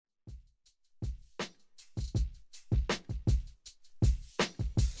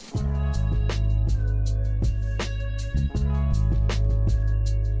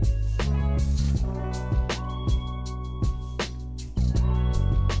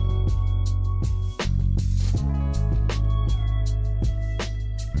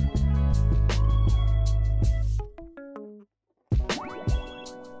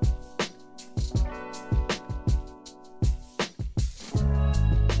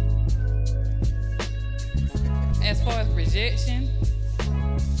as far as rejection,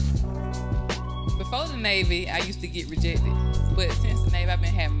 before the Navy, I used to get rejected. But since the Navy, I've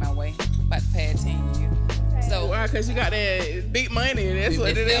been having my way about the past 10 years. So, why? Because you got that big money. That's what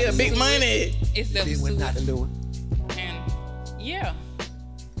it is. Big money. It's the Big not to do it. And yeah,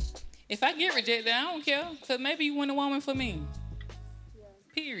 if I get rejected, I don't care. Because maybe you want a woman for me. Yeah.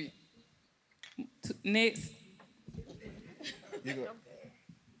 Period. Next. You go.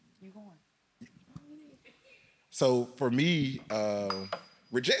 You going? So for me,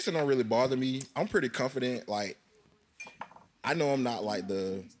 rejection don't really bother me. I'm pretty confident. Like, I know I'm not like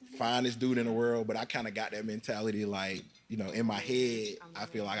the finest dude in the world, but I kind of got that mentality. Like, you know, in my head, I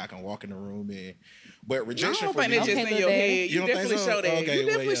feel like I can walk in the room and. But rejection I don't for think me, it's just in your head. You definitely show that. Okay, you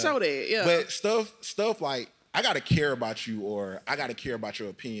definitely show that. Yeah. But stuff like I gotta care about you, or I gotta care about your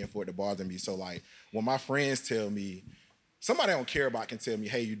opinion for it to bother me. So like when my friends tell me. Somebody I don't care about can tell me,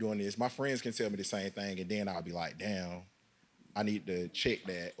 hey, you're doing this. My friends can tell me the same thing, and then I'll be like, damn, I need to check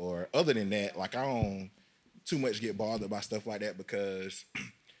that. Or other than that, like I don't too much get bothered by stuff like that because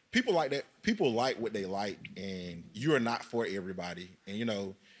people like that. People like what they like, and you are not for everybody. And, you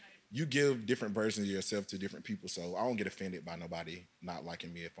know, you give different versions of yourself to different people, so I don't get offended by nobody not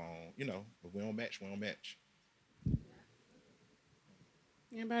liking me if I don't, you know, if we don't match, we don't match.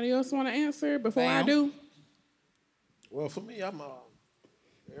 Anybody else want to answer before I do? Well, for me, I'm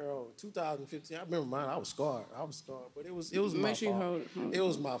 2015. I remember mine. I was scarred, but it was my fault. It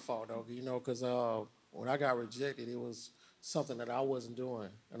was my fault, though. You know, because when I got rejected, it was something that I wasn't doing,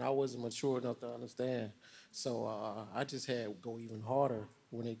 and I wasn't mature enough to understand. So I just had to go even harder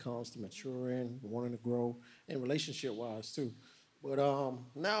when it comes to maturing, wanting to grow, and relationship-wise too. But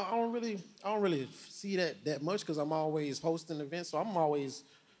now I don't really see that much because I'm always hosting events, so I'm always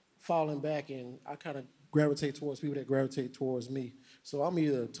falling back, and I kind of gravitate towards people that gravitate towards me. So I'm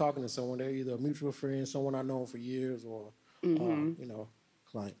either talking to someone, they're either a mutual friend, someone I've known for years, or, you know,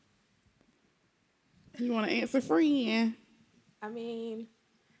 client. You want to answer, friend? I mean,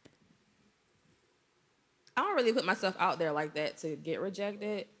 I don't really put myself out there like that to get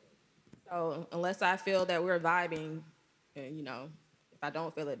rejected. So unless I feel that we're vibing, and, you know, if I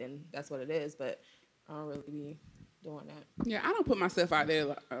don't feel it, then that's what it is. But I don't really be doing that. Yeah, I don't put myself out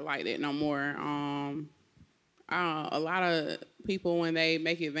there like that no more. A lot of people, when they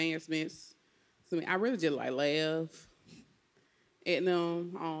make advancements, I really just like laugh at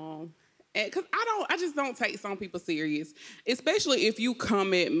them. Cause I just don't take some people serious, especially if you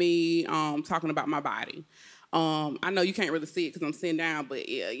come at me talking about my body. I know you can't really see it because I'm sitting down, but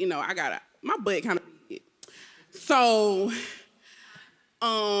yeah, you know, my butt kind of big. So,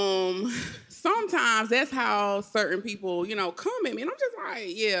 sometimes that's how certain people, you know, come at me, and I'm just like,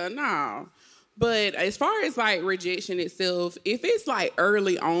 yeah, no. But as far as like rejection itself, if it's like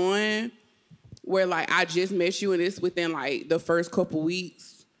early on, where like I just met you and it's within like the first couple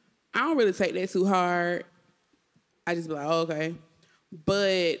weeks, I don't really take that too hard. I just be like, oh, okay.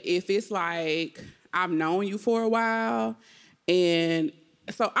 But if it's like I've known you for a while, and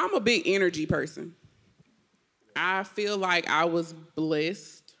so I'm a big energy person. I feel like I was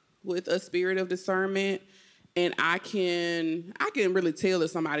blessed with a spirit of discernment, and I can really tell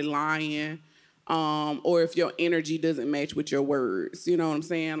if somebody lying, or if your energy doesn't match with your words. You know what I'm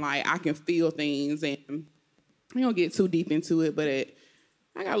saying? Like, I can feel things, and we don't get too deep into it, but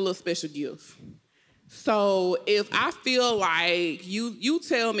I got a little special gift. So if I feel like you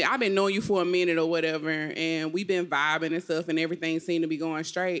tell me, I've been knowing you for a minute or whatever, and we've been vibing and stuff, and everything seemed to be going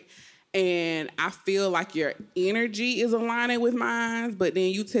straight, and I feel like your energy is aligning with mine, but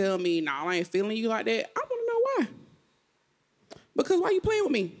then you tell me, no, I ain't feeling you like that, I want to know why. Because why you playing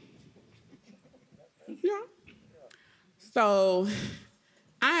with me? Yeah. So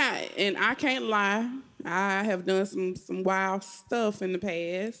I can't lie. I have done some wild stuff in the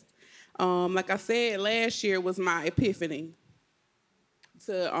past. Like I said, last year was my epiphany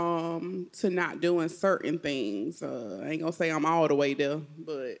to not doing certain things. I ain't gonna say I'm all the way there,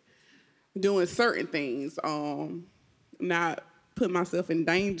 but doing certain things, not put myself in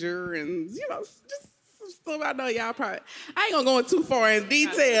danger, and you know, just some stuff. I know y'all probably. I ain't gonna go too far in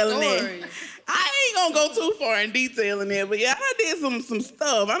detail in that. I ain't gonna go too far in detail in there, but yeah, I did some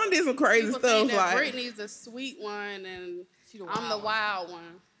stuff. I done did some crazy People stuff. think that Like Brittany's the sweet one, and I'm the wild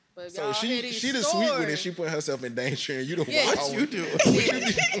one. But so she the sweet one, and she put herself in danger, and you the wild one. You do.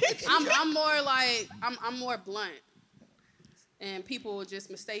 I'm more like I'm more blunt, and people will just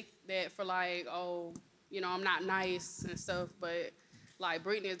mistake that for like, oh, you know, I'm not nice and stuff. But like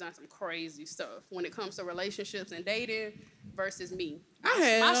Brittany has done some crazy stuff when it comes to relationships and dating versus me.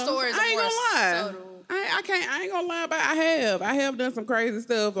 My stories are more subtle. I ain't gonna lie about. I have done some crazy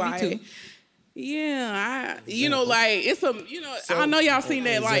stuff. Like Yeah, like it's a, I know y'all seen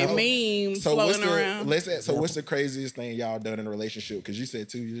that like meme floating around. What's the craziest thing y'all done in a relationship? Because you said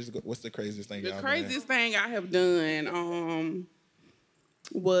 2 years ago. What's the craziest thing y'all done? The craziest thing I have done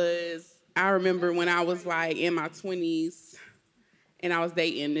was, I remember when I was like in my 20s and I was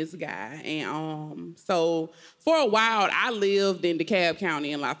dating this guy. And so for a while, I lived in DeKalb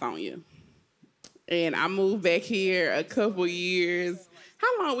County in Lithonia. And I moved back here a couple years.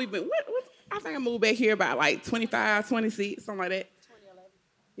 How long we been? I think I moved back here about like 25, 26, something like that. 2011.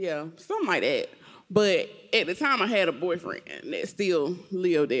 Yeah, something like that. But at the time, I had a boyfriend that still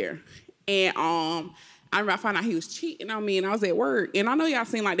lived there. And I remember I found out he was cheating on me, and I was at work. And I know y'all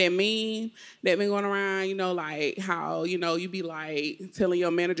seen like that meme that been going around, like how, you be like telling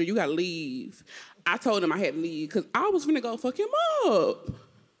your manager you gotta leave. I told him I had to leave because I was finna go fuck him up.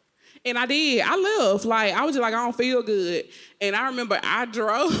 And I did. I left. Like, I was just like, I don't feel good. And I remember I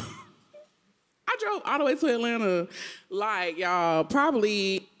drove all the way to Atlanta. Like, y'all,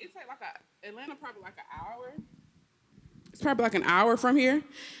 probably, it's like Atlanta probably like an hour. It's probably like an hour from here.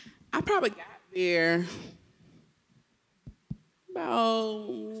 I probably got there about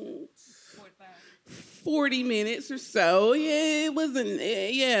 40 minutes or so. Yeah, it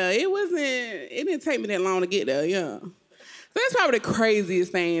didn't take me that long to get there, yeah. So that's probably the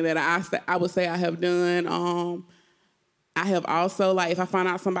craziest thing that I would say I have done. I have also, like, if I find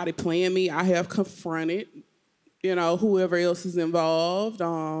out somebody playing me, I have confronted, whoever else is involved.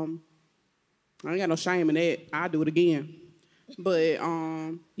 I ain't got no shame in that. I'll do it again. But,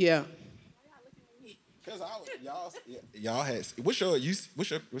 yeah. Cause y'all had what's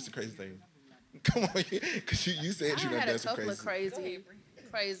the crazy thing? Come on, cause you said you done done some crazy. I had a couple of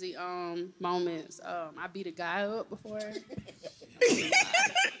crazy moments. I beat a guy up before.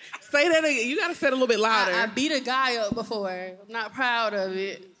 Say that again. You gotta say it a little bit louder. I beat a guy up before. I'm not proud of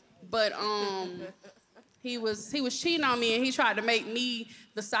it, but he was cheating on me, and he tried to make me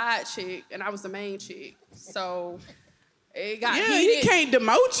the side chick, and I was the main chick. So it got heated. He can't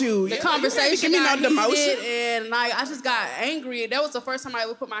demote you. The conversation got heated, and like I just got angry. That was the first time I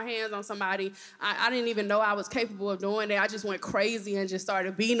ever put my hands on somebody. I didn't even know I was capable of doing that. I just went crazy and just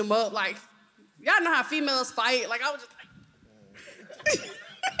started beating them up. Like, y'all know how females fight. Like, I was just like,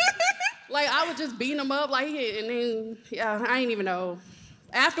 like I was just beating them up. Like, and then I didn't even know.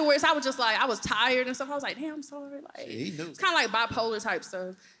 Afterwards, I was just like, I was tired and stuff. I was like, damn, I'm sorry. Like, it's kind of like bipolar type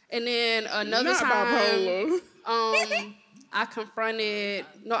stuff. And then another time, I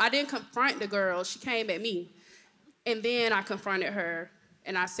didn't confront the girl. She came at me. And then I confronted her,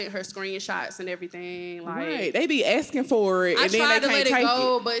 and I sent her screenshots and everything. Like, right, they be asking for it, and then they can't take it. I tried to let it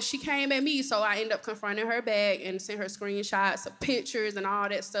go, but she came at me, so I ended up confronting her back and sent her screenshots of pictures and all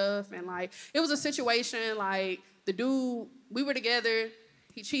that stuff. And, like, it was a situation, like, the dude, we were together.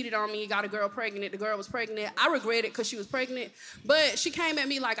 He cheated on me, got a girl pregnant. The girl was pregnant. I regret it because she was pregnant. But she came at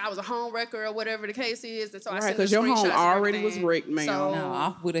me like I was a home wrecker or whatever the case is. And so I sent her screenshots. Right, because your home already was wrecked, man. So, no,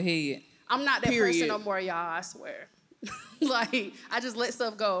 off with a head. I'm not that person no more, y'all, I swear. Like, I just let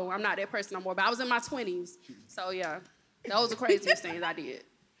stuff go. I'm not that person no more. But I was in my 20s. So, yeah, those are the craziest things I did.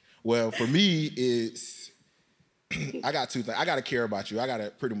 Well, for me, it's... I got two things. I got to care about you. I got to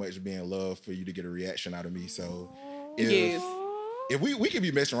pretty much be in love for you to get a reaction out of me. So, if we could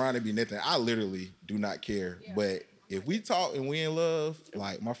be messing around and be nothing, I literally do not care. Yeah. But if we talk and we in love,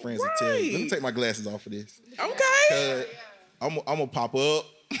 like my friends will tell you, let me take my glasses off for this. Okay. I'm gonna pop up.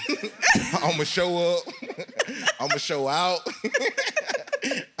 I'm gonna show up. I'm gonna show out.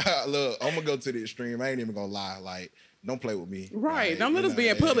 Look, I'm gonna go to the extreme. I ain't even gonna lie. Like, don't play with me. Right. Like, don't let us be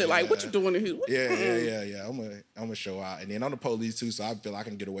in public. Like, what you doing in here? Yeah. I'm gonna show out. And then I'm the police too, so I feel I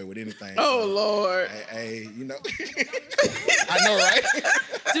can get away with anything. Oh, so, Lord. Hey, I know, right?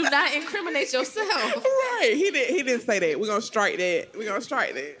 Do not incriminate yourself. Right. He didn't say that. We're gonna strike that.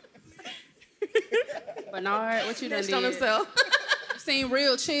 Bernard, what you done did? On himself. Seem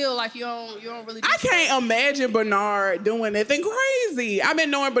real chill, like you don't really do I can't imagine Bernard doing anything crazy. I've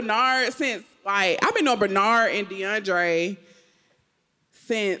been knowing Bernard and DeAndre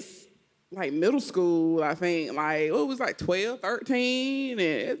since like middle school, I think. Like, it was like 12, 13, and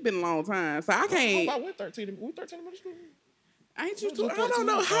it's been a long time. So I can't. I went 13. We 13 in middle school. Ain't you? I don't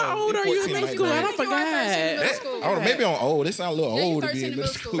know. How old are you in middle school? I don't forget. Maybe I'm old. It sounds a little old to be in middle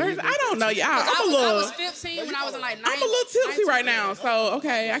school. I don't know, y'all. I was 15 when I was in like 9. I'm a little tipsy right now, so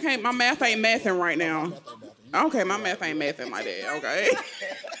okay. I can't. My math ain't mathing right now. Okay, my math ain't mathing like that. Okay.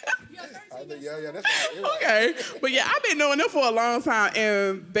 Yeah, that's right. Okay, but yeah, I've been knowing him for a long time,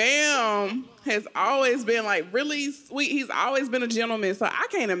 and Bam has always been like really sweet. He's always been a gentleman, so I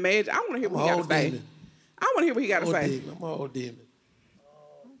can't imagine. I want to hear what he got to say. I want to hear what he got to say. I'm an old demon.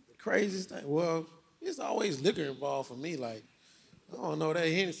 craziest thing. Well, it's always liquor involved for me. Like, I don't know, that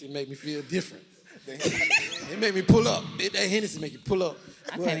Hennessy make me feel different. It make me pull up. That Hennessy make you pull up.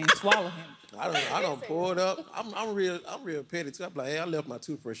 I can't even swallow him. I don't pour it up. I'm real petty too. I'm like, hey, I left my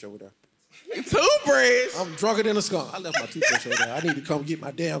toothbrush over there. Toothbrush? I'm drunker than a skunk. I left my toothbrush over there. I need to come get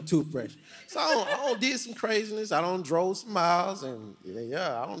my damn toothbrush. So I don't did some craziness. I don't drove some miles and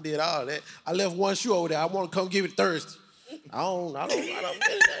I don't did all that. I left one shoe over there. I want to come give it Thursday. I don't.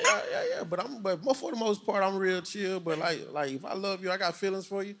 But for the most part, I'm real chill. But like if I love you, I got feelings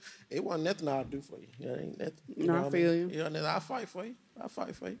for you. It wasn't nothing I'll do for you. It ain't nothing. No, I feel you. Yeah, I'll fight for you.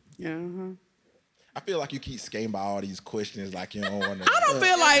 Yeah. I feel like you keep skating by all these questions like you don't want to. I don't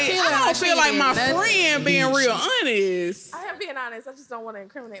feel like my friend being real honest. I am being honest. I just don't want to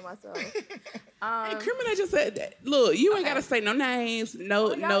incriminate myself. Incriminate just said that. Look, you ain't gotta say no names,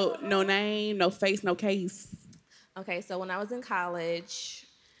 no name, no face, no case. Okay, so when I was in college,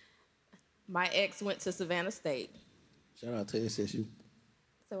 my ex went to Savannah State. Shout out to SSU.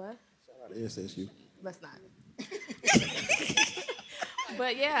 So what? Shout out to SSU. Let's not.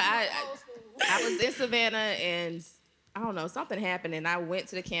 But yeah, I was in Savannah and I don't know, something happened and I went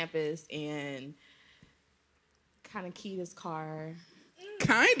to the campus and kind of keyed his car.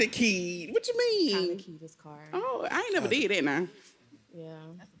 Kind of keyed? What you mean? Kind of keyed his car. Oh, I ain't never did that now. Yeah.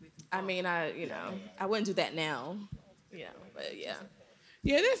 I mean, I wouldn't do that now. But yeah.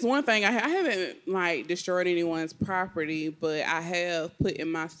 Yeah, that's one thing. I haven't like destroyed anyone's property, but I have put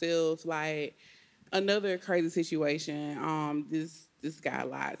in myself like another crazy situation. This guy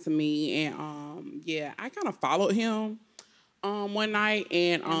lied to me, and I kind of followed him one night,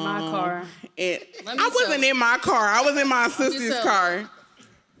 and in my car. And I wasn't in my car. I was in my sister's car,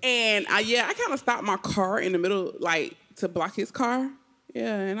 and I kind of stopped my car in the middle, like to block his car.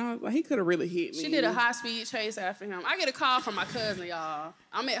 Yeah, and I was like, he could have really hit me. She did a high-speed chase after him. I get a call from my cousin, y'all.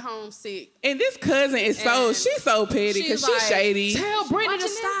 I'm at home sick. And this cousin is she's so petty because she's shady. Tell Brittany to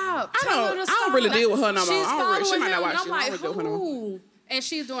stop. I don't really deal with her no more. She might not watch it. I'm like, who? And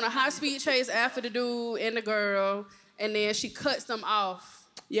she's doing a high-speed chase after the dude and the girl, and then she cuts them off.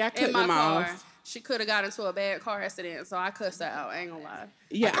 Yeah, I cut in my them car. off. She could have got into a bad car accident, so I cussed her out. I ain't gonna lie.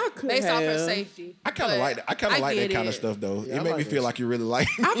 Yeah, I could based off her safety. I kind of like that. I kind of like that kind of stuff, though. Yeah, it made me feel like you really like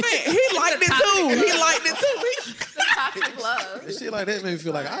it. I think he liked it too. He liked it too. The toxic love. And shit like that made me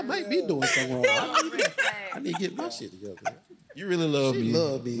feel like I might be doing something wrong. I need to get my shit together. You really love me.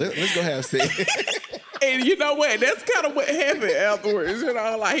 Love me. Let's go have sex. And you know what? That's kind of what happened afterwards. You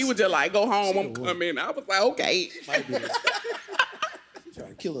know, like he would just like go home. I'm coming. I was like, okay. Might be that. She trying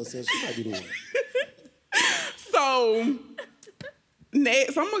to kill herself. She might be the one. So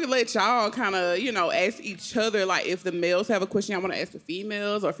next, I'm gonna let y'all kind of, ask each other, like if the males have a question, I want to ask the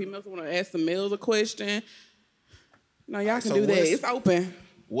females, or females want to ask the males a question. Y'all can do that. It's open.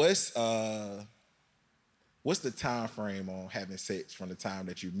 What's the time frame on having sex from the time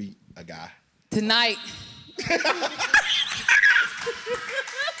that you meet a guy? Tonight.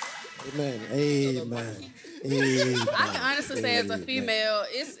 Amen. I can honestly say as a female,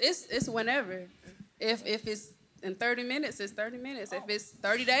 it's whenever. If it's in 30 minutes, it's 30 minutes. If it's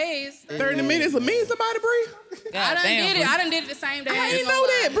 30 days, 30 minutes will mean somebody, Bree. I done did it the same day. I ain't know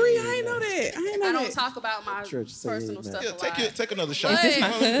that, Bree. I ain't know that. I don't talk about my personal stuff. Yeah, a lot. take another shot.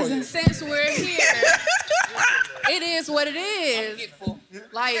 But since we're here, it is what it is.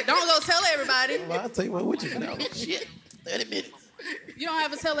 Like, don't go tell everybody. Well, I'll tell you what you know. Shit, 30 minutes. You don't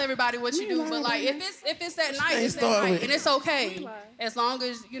have to tell everybody what you do, but like if it's at night, it's at night, and it's okay as long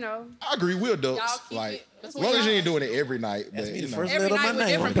as I agree. We're adults. Like as long as you ain't doing it every night. But Every night with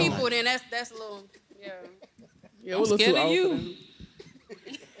different people, then that's a little Yeah, we're scared of you.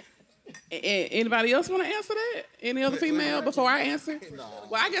 Anybody else want to answer that? Any other female before I answer? No.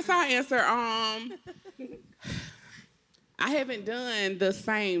 Well, I guess I'll answer. I haven't done the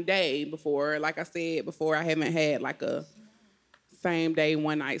same day before. Like I said before, I haven't had like a same day,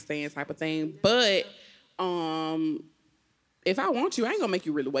 one night stand type of thing. But if I want you, I ain't gonna make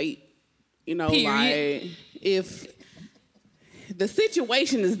you really wait. Period. Like if the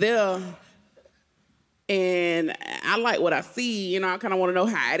situation is there and I like what I see, I kind of want to know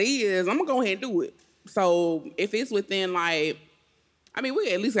how it is, I'm gonna go ahead and do it. So if it's within we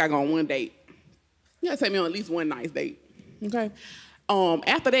at least gotta go on one date. You gotta take me on at least one nice date. Okay.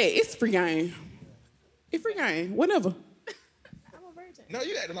 After that, it's free game. It's free game. Whatever. No,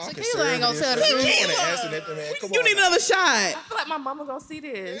 you acting all Tequila conservative. ain't gonna tell the truth. You need another shot. I feel like my mama gonna see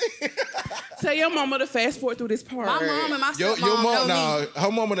this. Tell your mama to fast forward through this part. My mom and my Your stepmom mom, know me.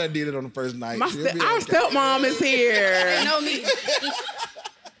 her mama done did it on the first night. Our stepmom is here. They know me.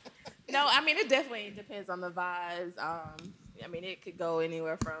 No, I mean it definitely depends on the vibes. I mean, it could go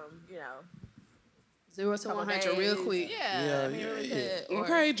anywhere from 0 to 100 real quick. Yeah, I mean, it really could.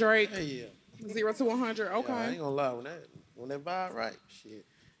 Okay, Drake. Yeah. 0 to 100. Okay. Yeah, I ain't gonna lie, when that vibe right, shit,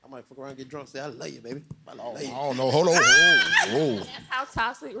 I might fuck around and get drunk and say, I love you, baby. I love you. I don't know. Hold on. Whoa. That's how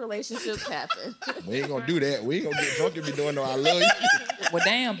toxic relationships happen. We ain't gonna do that. We ain't gonna get drunk and be doing no I love you. Well,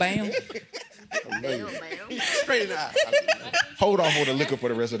 damn, bam. Straight in the eye. Hold on for the liquor for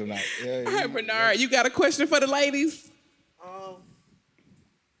the rest of the night. Yeah, All right, Bernard, you got a question for the ladies?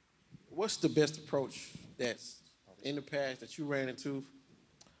 What's the best approach that's in the past that you ran into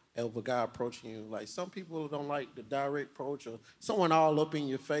of a guy approaching you? Like, some people don't like the direct approach or someone all up in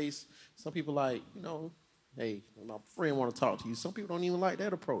your face. Some people like, hey, my friend want to talk to you. Some people don't even like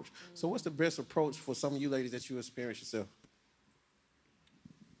that approach. So what's the best approach for some of you ladies that you experience yourself?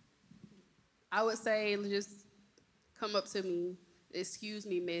 I would say just come up to me, excuse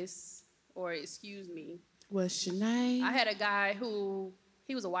me, miss, or excuse me. What's your name? I had a guy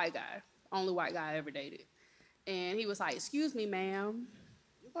he was a white guy, only white guy I ever dated. And he was like, excuse me, ma'am.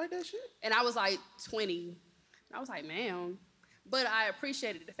 You like that shit? And I was like 20. I was like, ma'am. But I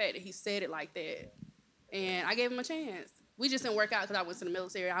appreciated the fact that he said it like that. And I gave him a chance. We just didn't work out because I went to the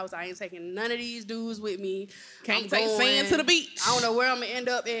military. I ain't taking none of these dudes with me. Can't take sand to the beach. I don't know where I'm going to end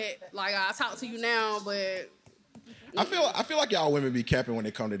up at. Like, I'll talk to you now, but... I feel like y'all women be capping when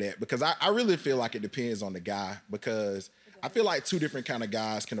it come to that because I really feel like it depends on the guy because I feel like two different kind of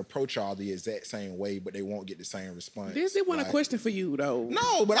guys can approach y'all the exact same way, but they won't get the same response. This one a question for you though.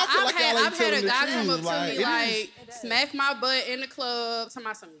 No, but I feel like y'all ain't I've had telling a the guy truth. come up to me like, is. smack my butt in the club, talking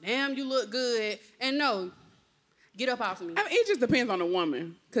about some, damn, you look good. And no, get up off of me. I mean, it just depends on the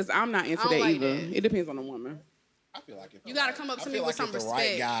woman because I'm not into that like either. that. It depends on the woman. I feel like if You gotta come up to me with some the respect.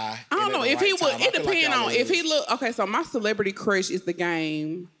 right guy. I don't know if he would. It depends on if he look. look. Okay, so my celebrity crush is the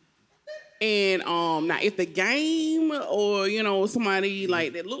game, and now if the game or somebody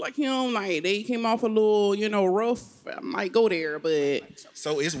like that look like him, like they came off a little rough, I might go there. But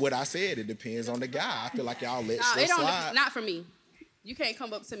So it's what I said. It depends on the guy. I feel like y'all let No, stuff it don't. slide. Not for me. You can't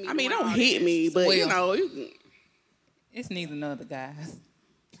come up to me. I mean, doing don't all hit this. me, but Well. you It's neither none of the guys.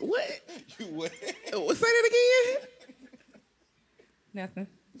 what? You would. Say that again. Nothing.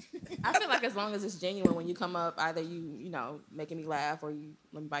 I feel like as long as it's genuine when you come up, either you making me laugh or you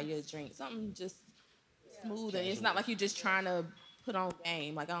let me buy you a drink, something just smooth, and it's not like you just trying to put on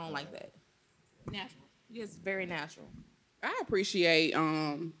game. Like, I don't like that. Natural. It's very natural. I appreciate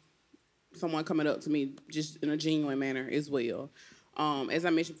someone coming up to me just in a genuine manner as well. As I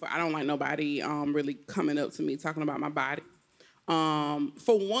mentioned before, I don't like nobody really coming up to me talking about my body.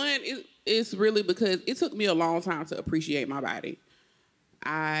 For one, it's really because it took me a long time to appreciate my body.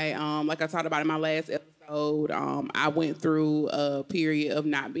 I like I talked about in my last episode, I went through a period of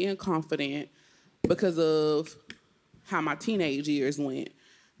not being confident because of how my teenage years went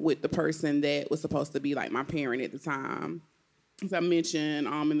with the person that was supposed to be like my parent at the time. As I mentioned,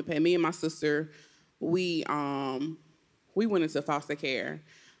 in the past, me and my sister, we went into foster care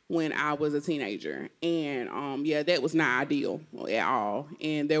when I was a teenager, and that was not ideal at all.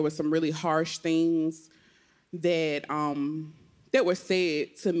 And there were some really harsh things that were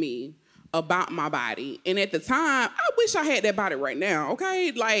said to me about my body. And at the time, I wish I had that body right now.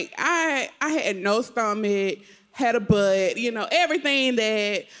 Okay, like I had no stomach, had a butt, everything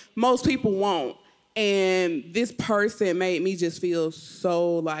that most people want. And this person made me just feel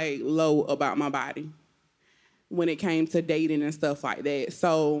so like low about my body when it came to dating and stuff like that.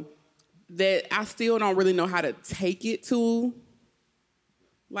 So that I still don't really know how to take it to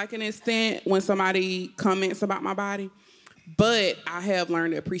like an extent when somebody comments about my body. But I have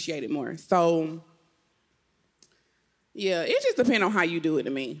learned to appreciate it more. So yeah, it just depends on how you do it to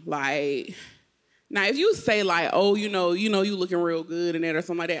me. Like, now if you say like, oh, you looking real good and that or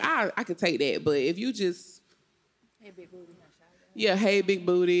something like that, I could take that. But if you just, Hey, big booty. yeah, hey, big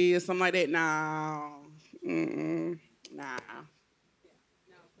booty or something like that, nah. Nah.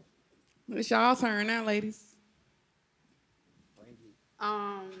 It's y'all turn now, ladies.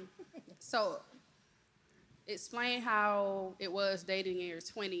 So explain how it was dating in your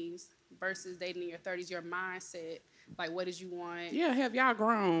 20s versus dating in your 30s, your mindset. Like, what did you want? Yeah, have y'all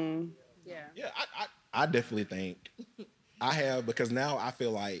grown? Yeah. Yeah, I definitely think I have because now I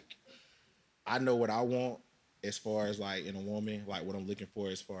feel like I know what I want as far as like in a woman, like what I'm looking for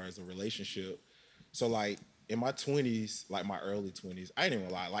as far as a relationship. So like in my 20s, like my early 20s, I ain't even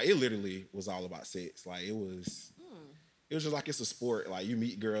gonna lie, like it literally was all about sex. Like it was just like it's a sport. Like you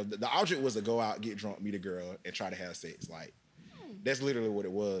meet girls. The object was to go out, get drunk, meet a girl, and try to have sex. Like that's literally what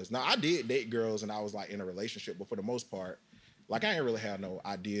it was. Now I did date girls and I was like in a relationship, but for the most part, like I didn't really have no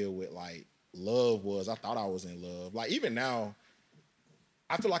idea what like love was. I thought I was in love. Like even now,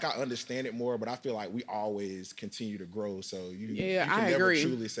 I feel like I understand it more, but I feel like we always continue to grow. So you can I never agree.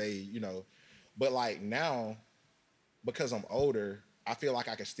 truly say, but like now, because I'm older, I feel like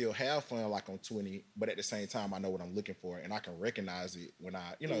I can still have fun like I'm 20, but at the same time, I know what I'm looking for and I can recognize it when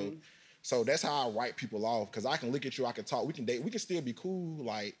so that's how I write people off. Cause I can look at you, I can talk, we can date, we can still be cool.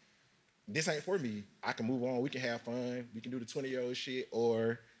 Like, this ain't for me. I can move on, we can have fun, we can do the 20-year-old shit,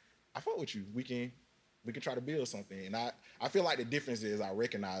 or I fuck with you. We can try to build something. And I feel like the difference is I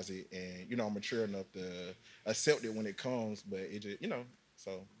recognize it and, I'm mature enough to accept it when it comes, but it just,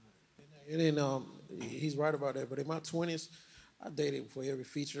 so. And then he's right about that. But in my 20s, I dated for every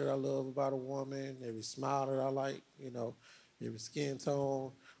feature that I love about a woman, every smile that I like, every skin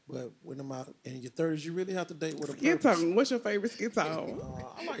tone. But in your 30s, you really have to date with a Skin purpose. tone. What's your favorite skin tone?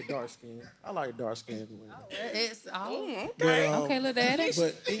 I like dark skin. I like dark skin women. It's all Okay. Okay, little daddy.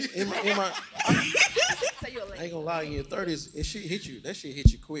 But in my I ain't gonna lie, in your 30s, that shit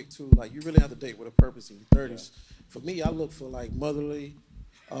hit you quick too. Like, you really have to date with a purpose in your 30s. For me, I look for like motherly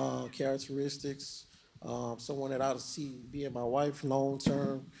characteristics, someone that I see being my wife long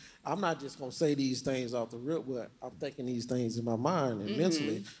term. I'm not just gonna say these things off the rip, but I'm thinking these things in my mind and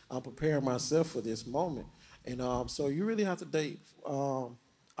mentally. I'm preparing myself for this moment, and so you really have to date. I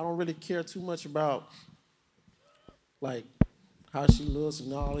don't really care too much about like how she looks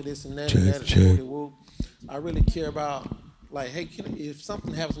and all of this and that and that and whoop. I really care about like, hey, if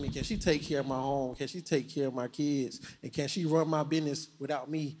something happens to me, can she take care of my home? Can she take care of my kids? And can she run my business without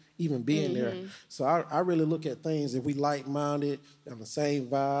me even being there? So I really look at things, if we like-minded, on the same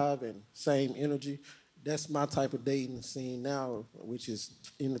vibe and same energy, that's my type of dating scene now, which is,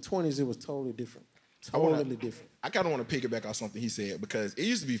 in the 20s, it was totally different. Totally different. I kind of want to piggyback on something he said, because it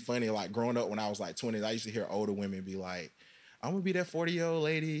used to be funny, like growing up when I was like 20s, I used to hear older women be like, I'm gonna be that 40-year-old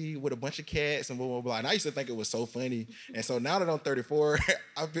lady with a bunch of cats and blah, blah, blah. And I used to think it was so funny. And so now that I'm 34,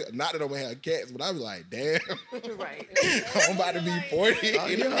 I feel, not that I'm gonna have cats, but I be like, damn. Right. I'm about to be 40.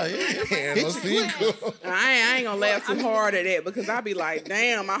 And I'm single. I ain't gonna laugh too hard at that, because I be like,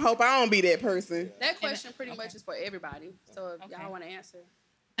 damn, I hope I don't be that person. That question pretty much is for everybody. So if y'all want to answer.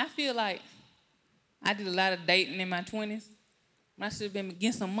 I feel like I did a lot of dating in my 20s. I should have been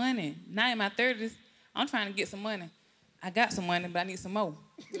getting some money. Now in my 30s, I'm trying to get some money. I got some money, but I need some more.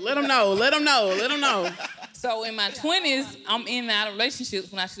 Let them know. So in my 20s, I'm in and out of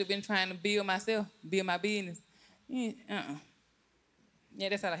relationships when I should have been trying to build myself, build my business. Yeah,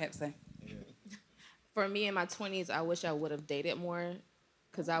 that's all I have to say. For me in my 20s, I wish I would have dated more,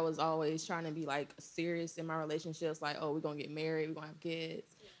 because I was always trying to be like serious in my relationships, like, oh, we're going to get married, we're going to have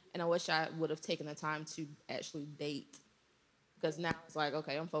kids. And I wish I would have taken the time to actually date, because now it's like,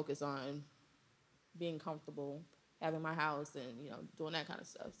 okay, I'm focused on being comfortable, having my house, and doing that kind of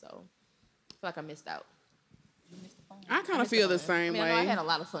stuff. So I feel like I missed out. I kind of feel the same way. I had a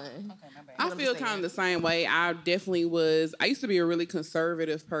lot of fun. Okay, my bad. I feel kind of the same way. I definitely was. I used to be a really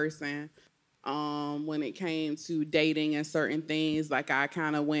conservative person when it came to dating and certain things. Like, I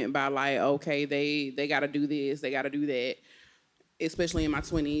kind of went by like, okay, they got to do this, they got to do that, especially in my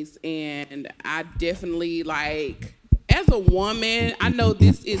 20s. And I definitely, like, as a woman, I know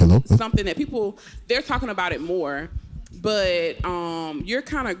this is something that people, they're talking about it more, but you're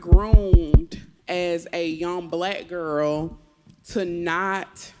kind of groomed as a young black girl to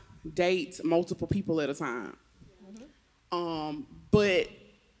not date multiple people at a time. But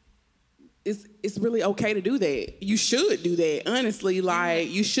it's really okay to do that. You should do that, honestly. Like,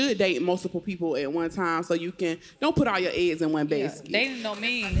 you should date multiple people at one time, so you don't put all your eggs in one basket. Dating don't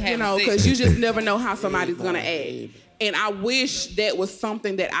mean having because you just never know how somebody's gonna act. And I wish that was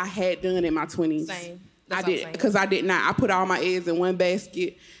something that I had done in my 20s. Same. I did, because I did not. I put all my eggs in one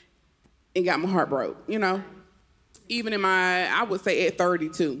basket and got my heart broke, Even in I would say at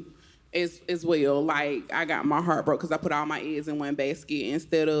 32 as well. Like, I got my heart broke because I put all my eggs in one basket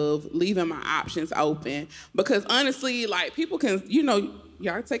instead of leaving my options open. Because honestly, like, people can,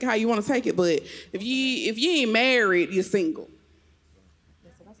 y'all take it how you want to take it, but if you ain't married, you're single.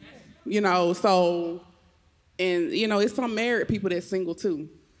 So... And, it's some married people that's single, too.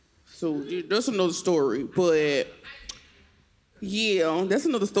 So that's another story. But, yeah, that's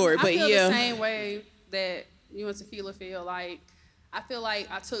another story. I feel the same way that you and Tequila feel. Like, I feel like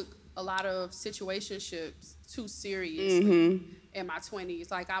I took a lot of situationships too seriously in my 20s.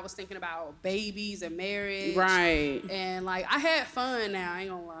 Like, I was thinking about babies and marriage. Right. And, like, I had fun now. I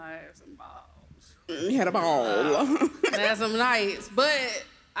ain't gonna lie. Some balls. You had a ball. Had some nights. But...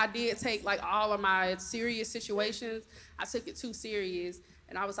 I did take, like, all of my serious situations, I took it too serious.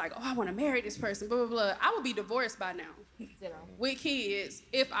 and I was like, oh, I want to marry this person, blah, blah, blah, I would be divorced by now with kids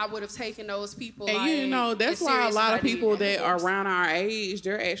if I would have taken those people. And like, you know, that's as why a serious lot as of I did. people that are around our age,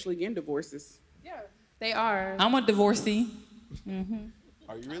 they're actually getting divorces. Yeah, they are. I'm a divorcee.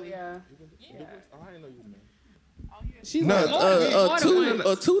 Are you really? Yeah. Oh, I didn't know you were married. She's No,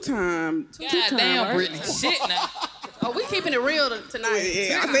 a two-time. God damn, Brittany. Shit now. Oh, we keeping it real tonight.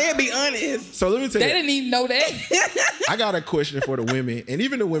 Yeah, I said be honest. So let me tell They you, didn't even know that. I got a question for the women, and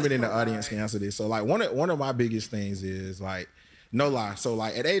even the women in the audience can answer this. So like one of my biggest things is like, no lie. So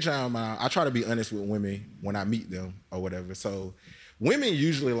like at age I try to be honest with women when I meet them or whatever. So women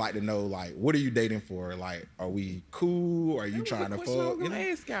usually like to know like, what are you dating for? Like, are we cool? Are you trying to fuck? So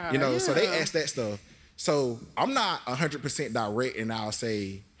they ask that stuff. So I'm not 100% direct, and I'll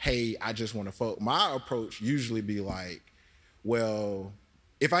say, hey, I just want to fuck. My approach usually be like, well,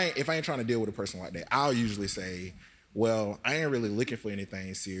 if I ain't trying to deal with a person like that, I'll usually say, well, I ain't really looking for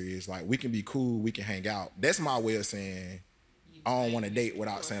anything serious. Like, we can be cool, we can hang out. That's my way of saying I don't want to date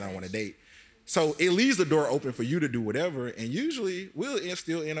without saying I want to date. So it leaves the door open for you to do whatever, and usually we'll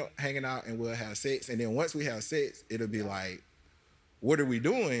still end up hanging out and we'll have sex. And then once we have sex, it'll be like, what are we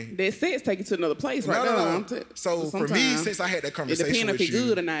doing? That sex take you to another place, right? No. So for me, since I had that conversation with you, it depends if you're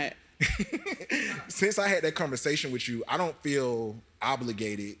good or not. Since I had that conversation with you, I don't feel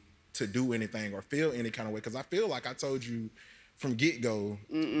obligated to do anything or feel any kind of way, because I feel like I told you from get-go,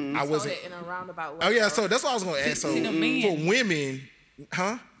 I wasn't in a roundabout way. Oh yeah, so that's what I was going to ask. So for women,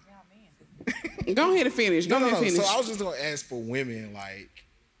 huh? Go ahead and finish. Go ahead and finish. So I was just going to ask for women, like,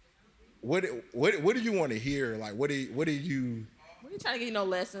 what do you want to hear? Like, what do you? We ain't trying to get you no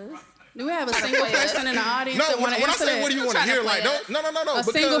lessons. Do we have a single person in the audience No, that want to when I answer say that? what do you want to hear, like, no. A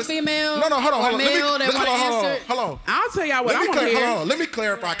single female? No, hold on. Or male that want to answer? Hold on. I'll tell y'all what I want to hear. Hold on. Let me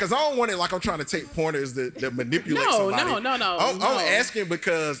clarify, because I don't want it like I'm trying to take pointers that manipulate somebody. No. I'm asking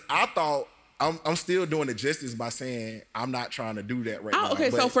because I thought I'm still doing it justice by saying I'm not trying to do that right now.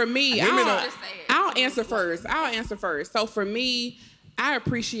 Okay, so for me, women I'll answer first. So for me, I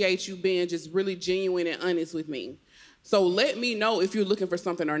appreciate you being just really genuine and honest with me. So let me know if you're looking for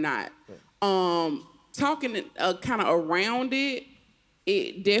something or not. Talking kind of around it,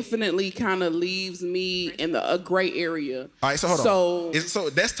 it definitely kind of leaves me in a gray area. All right, so hold on. So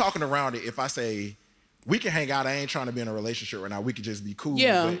that's talking around it. If I say we can hang out, I ain't trying to be in a relationship right now, we could just be cool.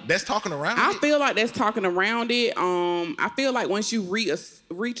 Yeah, but that's talking around it. I feel like that's talking around it. I feel like once you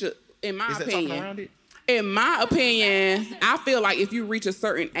reach a, in my Is that opinion, talking around it? In my opinion, I feel like if you reach a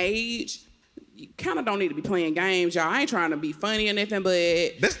certain age, you kind of don't need to be playing games, y'all. I ain't trying to be funny or nothing,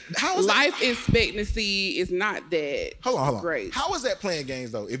 but life expectancy is not that Hold on. great. How is that playing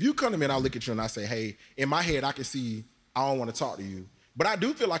games, though? If you come to me and I look at you and I say, hey, in my head, I can see I don't want to talk to you, but I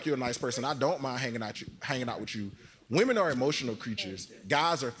do feel like you're a nice person. I don't mind hanging out with you. Women are emotional creatures.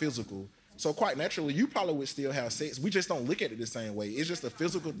 Guys are physical. So quite naturally, you probably would still have sex. We just don't look at it the same way. It's just a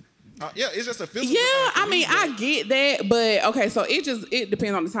physical. It's just a physical. Yeah, I mean, I get that, but okay, so it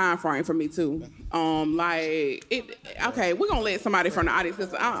depends on the time frame for me too. Okay, we're gonna let somebody from the audience.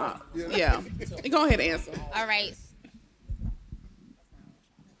 Yeah, go ahead and answer. All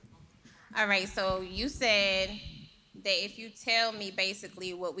right. So you said that if you tell me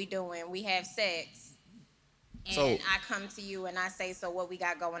basically what we doing, we have sex. And I come to you and I say, so what we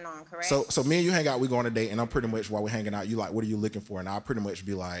got going on, correct? So me and you hang out, we go on a date, and I'm pretty much, while we're hanging out, you like, what are you looking for? And I'll pretty much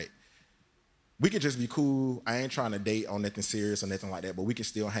be like, we could just be cool. I ain't trying to date on nothing serious or nothing like that, but we can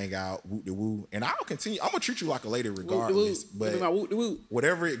still hang out, woo-de-woo. And I'll continue. I'm going to treat you like a lady regardless. But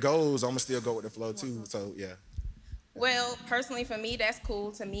whatever it goes, I'm going to still go with the flow too. So, yeah. Well, personally for me, that's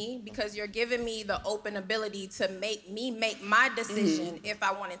cool to me because you're giving me the open ability to make my decision if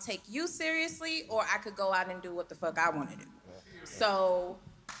I want to take you seriously or I could go out and do what the fuck I want to do. So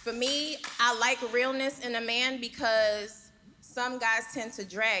for me, I like realness in a man because some guys tend to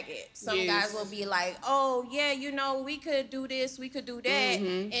drag it. Some guys will be like, oh, yeah, we could do this, we could do that.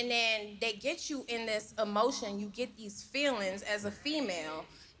 And then they get you in this emotion. You get these feelings as a female.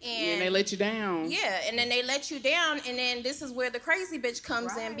 And they let you down. Yeah, and then they let you down, and then this is where the crazy bitch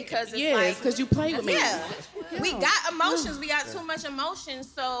comes in because it's like... because you play with me. Yeah, we got emotions. We got too much emotion,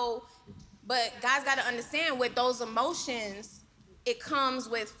 so... But guys got to understand with those emotions, it comes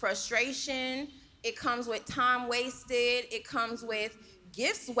with frustration, it comes with time wasted, it comes with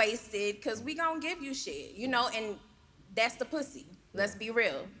gifts wasted, because we gonna give you shit, and that's the pussy. Let's be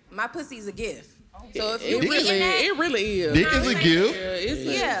real. My pussy's a gift. So if you it really is. Dick is a gift.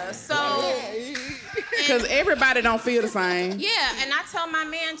 Yeah, so because everybody don't feel the same. Yeah, and I tell my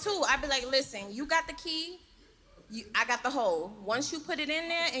man too. I be like, listen, you got the key. I got the hole. Once you put it in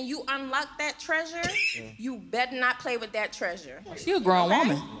there and you unlock that treasure, you better not play with that treasure. She a grown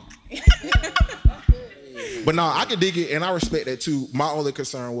woman. But no, I can dig it, and I respect that too. My only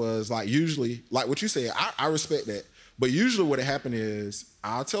concern was like usually, like what you said, I respect that. But usually what happened is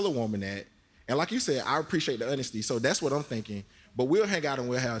I'll tell a woman that, and like you said, I appreciate the honesty. So that's what I'm thinking. But we'll hang out and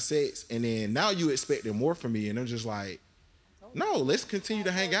we'll have sex, and then now you expecting more from me, and I'm just like, no, let's continue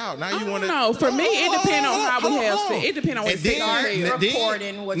to hang out. Now you want to? No, for me it depends on how we have sex. It depends on what sex you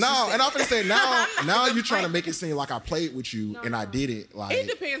recording. What no, you and I'm gonna say now you trying to make it seem like I played with you and I didn't. Like it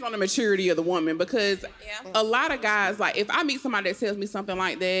depends on the maturity of the woman because a lot of guys like if I meet somebody that tells me something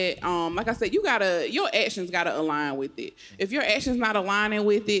like that, like I said, your actions gotta align with it. If your actions not aligning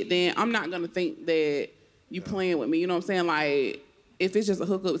with it, then I'm not gonna think that you playing with me. You know what I'm saying? Like if it's just a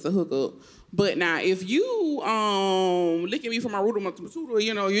hookup, it's a hookup. But now, if you licking me from my root of my tutor,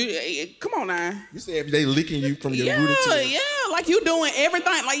 you know, come on now. You said if they licking you from your root to yeah, like you doing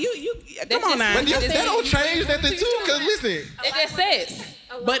everything, like you come on now. But that don't change nothing too, cause listen, It just says.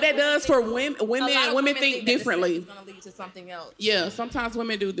 But that does for women. Women think differently. It's gonna lead to something else. Yeah, sometimes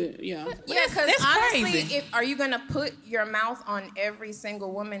women do that. Yeah. Yeah, because That's honestly, crazy. are you gonna put your mouth on every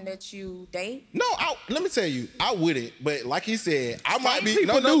single woman that you date? no, let me tell you, I wouldn't. But like he said, I might be.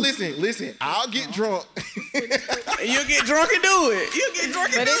 people No, do. listen. I'll get drunk. You get drunk and do it. You get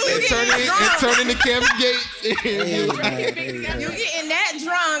drunk and do it. turn into Kevin Gates. You getting that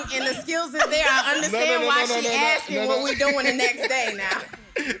drunk and the skills is there. I understand why she asking what we doing the next day now.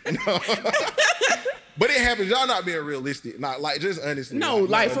 But it happens. Y'all not being realistic. Not like just honestly. No,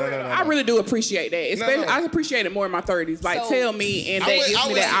 I really do appreciate that. Especially, I appreciate it more in my 30s. Like, tell me, and that gives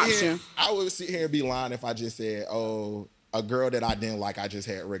me that option. I would sit here and be lying if I just said, oh, a girl that I didn't like, I just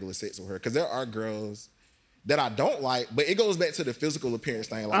had regular sex with her. Because there are girls that I don't like, but it goes back to the physical appearance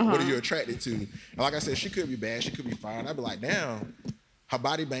thing. Like, what are you attracted to? And like I said, she could be bad, she could be fine. I'd be like, damn, her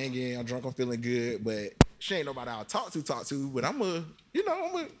body banging, I'm drunk, I'm feeling good, but she ain't nobody I'll talk to. But I'm gonna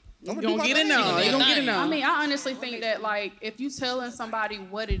do my get thing. it now. You gonna get it now. I mean, I honestly think that like if you telling somebody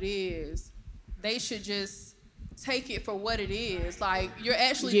what it is, they should just take it for what it is. Like you're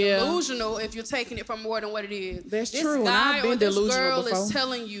actually delusional if you're taking it for more than what it is. That's this true. And guy I've been or this delusional girl before. is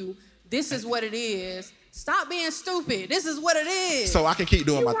telling you this is what it is. Stop being stupid. This is what it is. So I can keep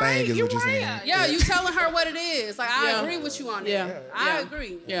doing my thing, is what you're saying. Yeah, you telling her what it is. Like I agree with you on that. Yeah. I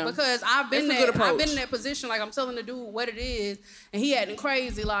agree. Yeah. Because I've been That's a good there. I've approach. been in that position. Like I'm telling the dude what it is, and he acting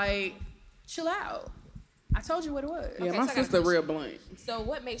crazy. Like, chill out. I told you what it was. Yeah, Okay, my so I got a sister question. real blunt. So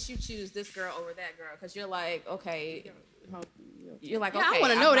what makes you choose this girl over that girl? Because you're like, okay, you're like, Yeah, okay. I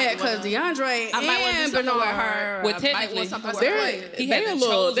want to know might that because wanna- DeAndre I might want to do and something with Bernard. her. Well, I might technically, want something with they're- her. He They hasn't a little-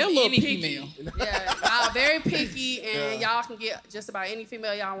 chosen they're a little any picky. female. Yeah, y'all very picky, and y'all can get just about any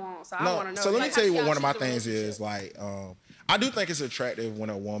female y'all want. So I want to know. So let me like, tell you how what one of my y'all choose things the is. Like, I do think it's attractive when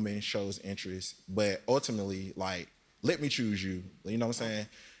a woman shows interest, but ultimately, like, let me choose you. You know what I'm saying?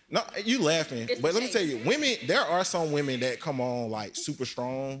 No, you laughing, but let me tell you, women. There are some women that come on like super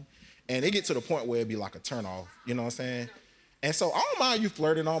strong, and they get to the point where it be like a turn off. You know what I'm saying? And so I don't mind you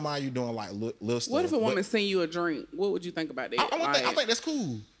flirting. I don't mind you doing like little stuff. What if a but woman send you a drink? What would you think about that? I think that's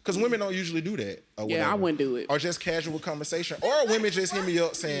cool because women don't usually do that. Or Yeah, I whatever. wouldn't do it. Or just casual conversation. Or women just hit me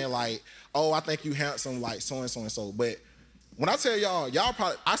up saying like, "Oh, I think you handsome, like so and so and so." But when I tell y'all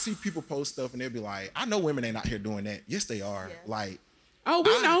probably I see people post stuff and they'll be like, "I know women ain't out here doing that." Yes, they are. Yeah. Like, Oh,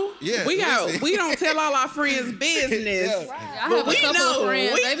 we know. yeah, We listen. don't tell all our friends business. Yeah. I But have a we couple know, of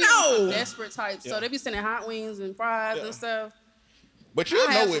friends. we They be know. some desperate types, so they be sending hot wings and fries and stuff. But you'll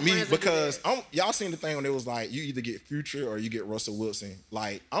I have know with some me friends that do because y'all seen the thing when it was like you either get Future or you get Russell Wilson.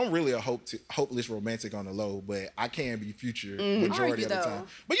 Like I'm really a hopeless romantic on the low, but I can be Future majority of the Argue, time.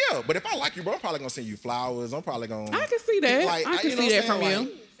 But yeah, but if I like you, bro, I'm probably gonna send you flowers. I'm probably gonna. I can see that. I can you know see what that I'm from saying?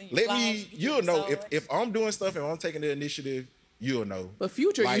 you. Like, let me. You'll know if I'm doing stuff and I'm taking the initiative. You'll know. But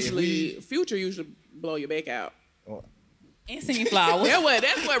Future Like, if usually blow your back out. And send you flowers.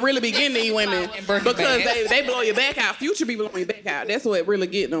 That's what really be getting these women And Birkin because bags. they blow your back out. Future be blowing your back out. That's what really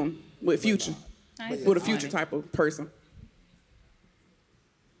get them with Future, with a Future type of person.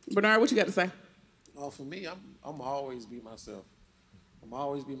 Bernard, what you got to say? For me, I'm always be myself. I'm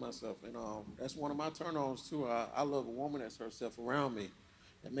always be myself, and that's one of my turn-ons too. I love a woman that's herself around me.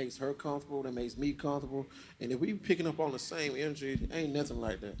 That makes her comfortable. That makes me comfortable. And if we picking up on the same energy, ain't nothing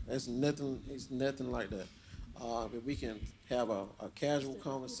like that. It's nothing like that. If we can have a casual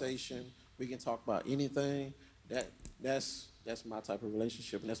conversation, we can talk about anything. That's my type of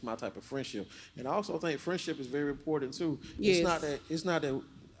relationship, and that's my type of friendship. And I also think friendship is very important too. Yes. It's not that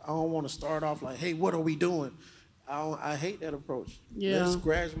I don't want to start off like, hey, what are we doing? I hate that approach. Yeah. Let's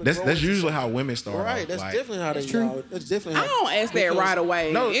gradually That's grow that's into usually something. how women start. Right, off. that's Like, definitely how they true. are. That's definitely I how. don't ask that right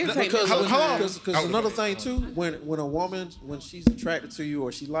away. No, It no, take because- a little hold on. time. Because another thing too, when a woman when she's attracted to you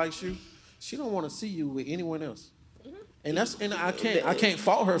or she likes you, she don't want to see you with anyone else. And I can't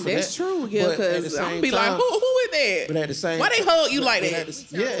fault her for that. That's true, yeah. But at the Because I'm same be like, time- who is that? But at the same why they time- hug you like but that? at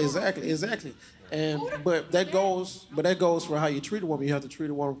the- yeah, exactly. And but that goes for how you treat a woman. You have to treat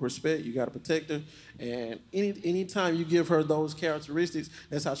a woman with respect. You got to protect her. And anytime you give her those characteristics,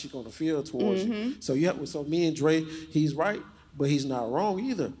 that's how she's gonna feel towards you. So me and Dre, he's right, but he's not wrong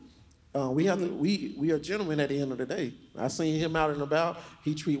either. We have to we are gentlemen at the end of the day. I seen him out and about.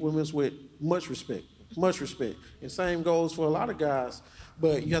 He treat women with much respect. And same goes for a lot of guys.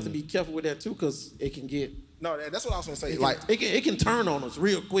 But you have to be careful with that too, because it can get. No, that's what I was gonna say. It can turn on us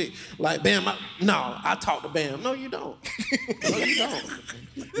real quick. Like Bam, I talk to Bam. No, you don't.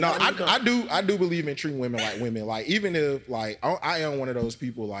 I do believe in treating women like women. Like even if like I am one of those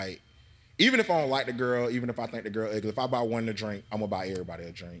people. Like even if I don't like the girl, even if I think the girl ugly, if I buy one to drink, I'm gonna buy everybody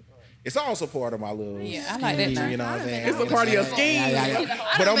a drink. It's also part of my little I like that scheme, thing. you know what I'm saying? It's a part of your scheme.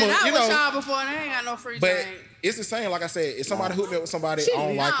 But I'm been out you with know, y'all before and I ain't got no free but drink. it's the same. Like I said, if somebody hooked me up with somebody, I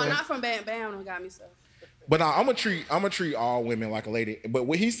don't like them. Not from Bam Bam. Don't got me stuff. But now I'm gonna treat all women like a lady. But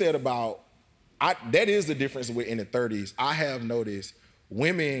what he said about that is the difference with in the 30s. I have noticed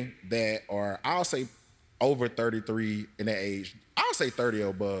women that are, I'll say, over 33 in that age. I'll say 30 or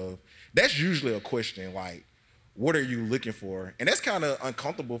above. That's usually a question like, what are you looking for? And that's kind of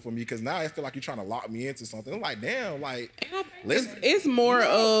uncomfortable for me because now I feel like you're trying to lock me into something. I'm like, damn, like, It's more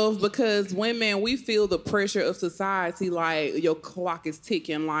of because women, we feel the pressure of society, like your clock is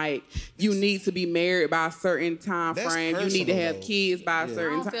ticking, like you need to be married by a certain time That's frame, you need to personal, have though. kids by a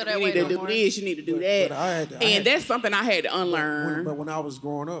certain I don't feel time, that you way need to no do more. this, you need to do that. But I and that's something I had to unlearn. But when I was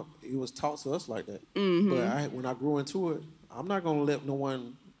growing up, it was taught to us like that. Mm-hmm. But when I grew into it, I'm not gonna let no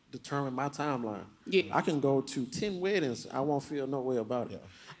one determine my timeline. Yeah. I can go to 10 weddings. I won't feel no way about it.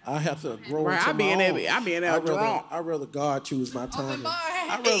 I have to grow Right, into I be my in own. there- I be in there drunk. I'd rather God choose my timing.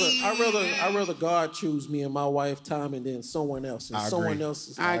 I rather God choose me and my wife timing than someone else. And I someone agree.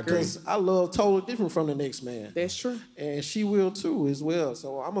 else. I agree. Because I love totally different from the next man. That's true. And she will too as well.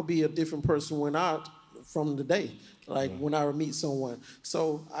 So I'm gonna be a different person from the day. Like when I meet someone.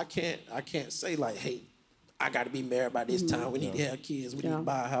 So I can't say like, hey, I got to be married by this time. We need to have kids. We need to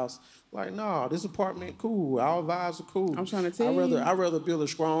buy a house. Like, no, this apartment cool. Our vibes are cool. I'm trying to tell you. I'd rather build a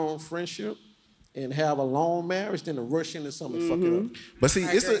strong friendship and have a long marriage than to rush into something and fuck it up. But see,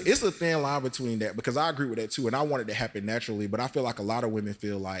 it's a thin line between that because I agree with that too, and I want it to happen naturally. But I feel like a lot of women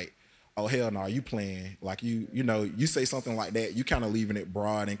feel like, oh hell no, you playing. Like you know, you say something like that, you kind of leaving it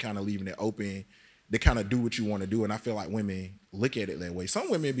broad and kind of leaving it open to kind of do what you want to do. And I feel like women look at it that way.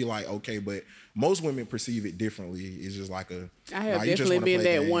 Some women be like, okay, but most women perceive it differently. It's just like I have definitely been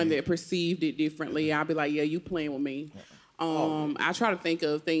that one that perceived it differently. I'll be like, yeah, you playing with me. I try to think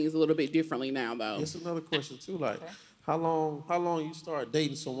of things a little bit differently now, though. It's another question too. Like, how long you start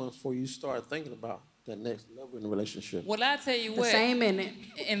dating someone before you start thinking about that next level in the relationship? Well, I tell you The what. same minute.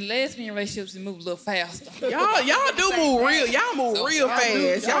 In lesbian relationships, it move a little faster. Y'all do move real. Y'all move real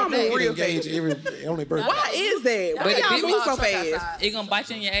fast. Y'all move real Engage fast. only birthday. Why is that? Why But y'all if move so truck fast? outside. It gonna bite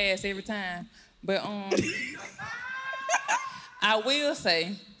you in your ass every time. But I will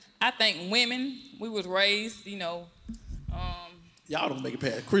say, I think women, we was raised, Y'all don't make it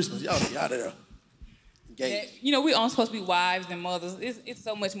past Christmas. Y'all there. Engaged. that, we all supposed to be wives and mothers. It's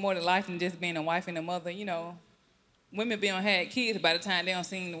so much more to life than just being a wife and a mother. Women be on had kids by the time they don't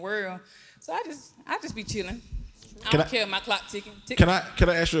see the world. So I just be chilling. I don't care if my clock ticking. Can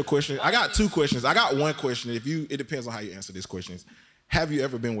I ask you a question? I got two questions. I got one question. It depends on how you answer this question. Have you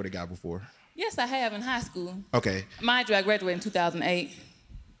ever been with a guy before? Yes, I have in high school. Okay. Mind you, I graduated in 2008.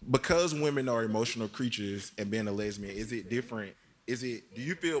 Because women are emotional creatures and being a lesbian, is it different? Do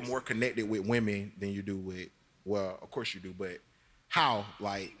you feel more connected with women than you do with, well, of course you do, but how?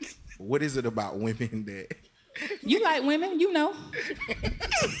 Like, what is it about women that... You like women, you know.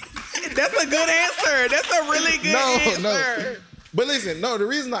 That's a good answer. That's a really good answer. No. But listen, the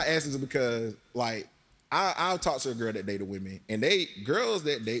reason I ask is because, like, I'll talk to a girl that dated women, and girls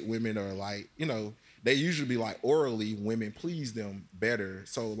that date women are like, they usually be like orally, women please them better.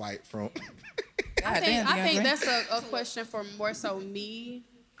 So, like, from... I think that's a question for more so me.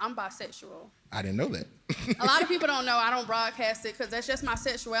 I'm bisexual. I didn't know that. A lot of people don't know. I don't broadcast it because that's just my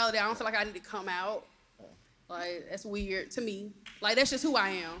sexuality. I don't feel like I need to come out. Like, that's weird to me. Like, that's just who I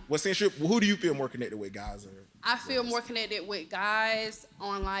am. Well, who do you feel more connected with, guys or... I feel more connected with guys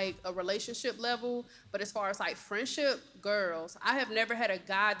on like a relationship level, but as far as like friendship, girls. I have never had a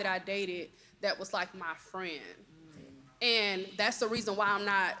guy that I dated that was like my friend. And that's the reason why I'm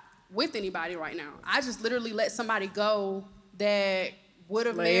not with anybody right now. I just literally let somebody go that would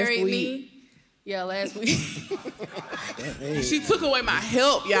have married me. Yeah, last week. She took away my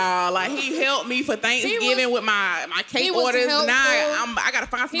help, y'all. Like, he helped me for Thanksgiving with my cake orders. Now I gotta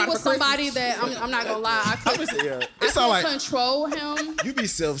find somebody. He was somebody that I'm not gonna lie. I couldn't control him. You be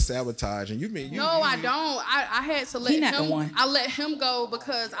self-sabotaging. No, I don't. I had to let him. I let him go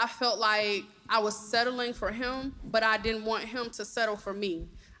because I felt like I was settling for him, but I didn't want him to settle for me.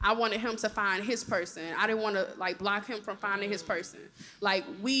 I wanted him to find his person. I didn't want to like block him from finding his person. Like,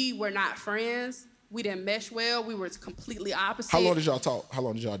 we were not friends. We didn't mesh well. We were completely opposite. How long did y'all talk? How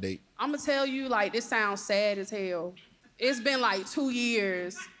long did y'all date? I'm gonna tell you, like, this sounds sad as hell. It's been like 2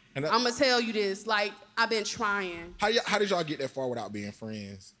 years. I'm gonna tell you this. Like, I've been trying. How did y'all get that far without being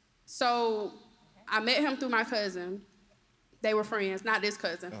friends? So, I met him through my cousin. They were friends, not this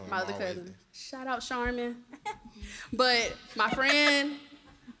cousin, my other cousin. Shout out Charmin. But my friend.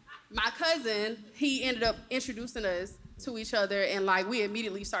 My cousin, he ended up introducing us to each other, and like we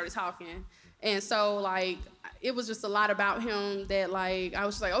immediately started talking. And so like it was just a lot about him that like I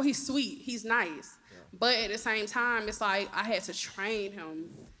was just like, oh, he's sweet, he's nice. Yeah. But at the same time, it's like I had to train him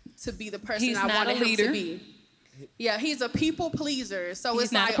to be the person I wanted him to be. Yeah, he's a people pleaser. So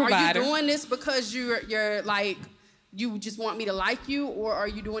it's like, are you doing this because you're like you just want me to like you, or are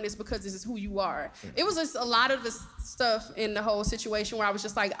you doing this because this is who you are? It was just a lot of the stuff in the whole situation where I was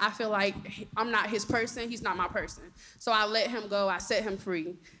just like, I feel like I'm not his person, he's not my person. So I let him go, I set him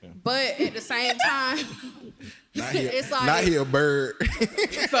free. Yeah. But at the same time, it's like... Not here, bird.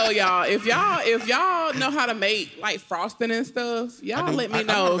 So y'all, if y'all know how to make like frosting and stuff, y'all let me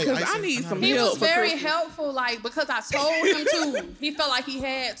know, because I need some help. He was very Christmas. helpful, like, because I told him to. He felt like he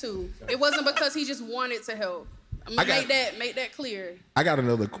had to. It wasn't because he just wanted to help. I'm gonna make that clear. I got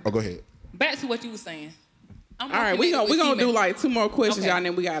another. Oh, go ahead. Back to what you were saying. All right, we gonna do like 2 more questions, y'all, and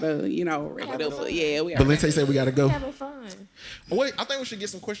then we gotta, wrap it up. Yeah, we. Valente said we gotta go. Having fun. Wait, I think we should get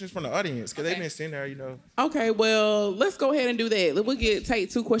some questions from the audience because they've been sitting there, Okay, well, let's go ahead and do that. We'll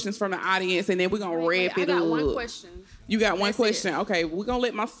take 2 questions from the audience, and then we're gonna wrap it up. I got 1 question. You got one question? Okay, we're gonna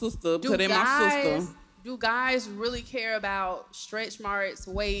let my sister put in my sister. Do guys really care about stretch marks,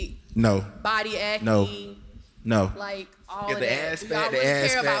 weight, no, body acne? No. Like all if of the that. ass fat, the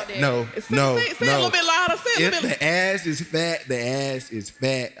ass fat. No. Say a little bit louder. If the ass is fat, the ass is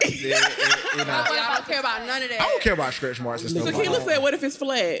fat. Y'all don't care about none of that. I don't care about stretch marks and stuff. So Keila said, what if it's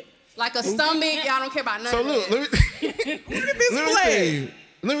flat? Like a stomach, y'all don't care about none of that. So look,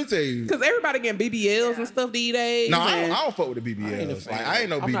 let me tell you. Because everybody getting BBLs and stuff these days. No, I don't fuck with the BBLs. I ain't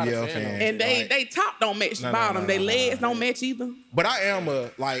no BBL fan. And they top don't match the bottom. They legs don't match either. But I am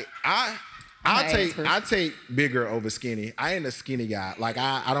I take bigger over skinny. I ain't a skinny guy. Like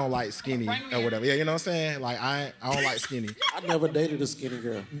I don't like skinny or whatever. Yeah, you know what I'm saying? Like I don't like skinny. I never dated a skinny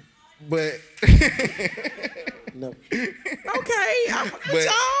girl. But no. Okay.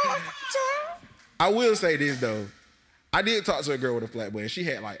 I will say this though. I did talk to a girl with a flat butt and she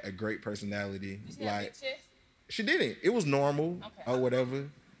had like a great personality. Like she didn't. It was normal or whatever.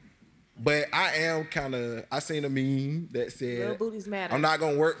 But I seen a meme that said, I'm not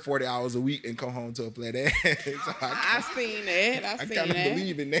going to work 40 hours a week and come home to a flat ass. So I seen that. I kind of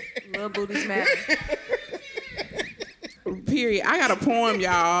believe in that. Little booties matter. Period. I got a poem,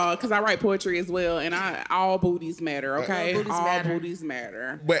 y'all, because I write poetry as well, and all booties matter, okay? Booties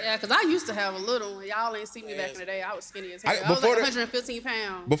matter. But, yeah, because I used to have a little one. Y'all ain't seen me back in the day. I was skinny as hell. I was like 115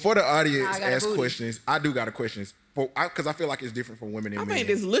 pounds. Before the audience asks questions, I do got a question. Because I feel like it's different for women and men. I think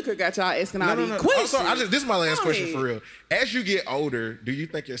this liquor got y'all asking all these questions. I'm sorry, this is my last question for real. As you get older, do you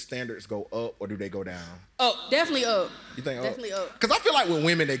think your standards go up or do they go down? Up. Definitely up. You think definitely up? Because I feel like with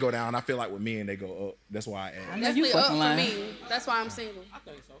women, they go down. I feel like with men, they go up. That's why I asked. Definitely up for me. That's why I'm single. I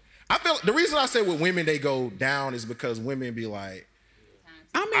think so. I feel the reason I say with women, they go down is because women be like,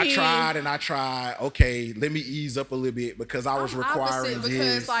 I tried. Okay, let me ease up a little bit because I was requiring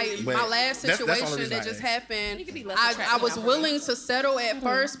this. Because like my last situation that just happened, I was willing to settle at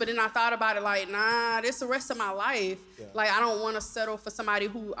first, but then I thought about it like, nah, this the rest of my life. Yeah. Like I don't want to settle for somebody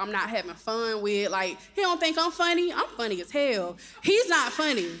who I'm not having fun with. Like he don't think I'm funny. I'm funny as hell. He's not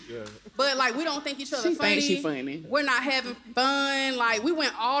funny. Yeah. But like we don't think each other funny. Thinks she funny. We're not having fun. Like we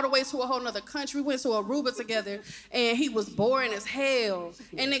went all the way to a whole nother country. We went to Aruba together, and he was boring as hell.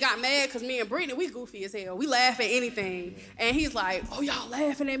 And they got mad because me and Brittany, we goofy as hell. We laugh at anything. And he's like, oh, y'all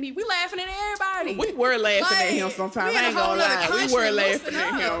laughing at me. We laughing at everybody. We were laughing at him sometimes. I ain't gonna lie. We were laughing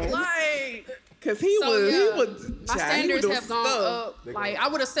at him. Because he was my standards have gone up. Like I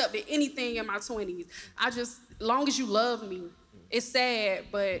would accept anything in my 20s. As long as you love me. It's sad,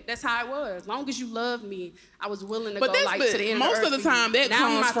 but that's how it was. As long as you love me, I was willing to go But like to the end most of the of the time that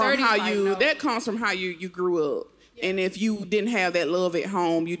comes from how you grew up. Yeah. And if you didn't have that love at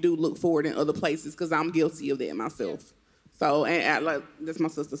home, you do look for it in other places, because I'm guilty of that myself. Yeah. So, and like that's my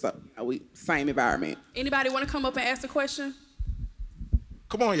sister, so we same environment. Anybody want to come up and ask a question?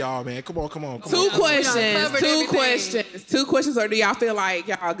 Come on, y'all, man. Come on. Two questions, or do y'all feel like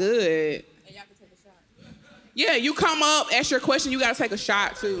y'all good? And y'all can take a shot. Yeah, you come up, ask your question, you gotta take a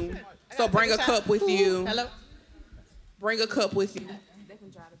shot too. So bring a cup with you. Hello? Bring a cup with you.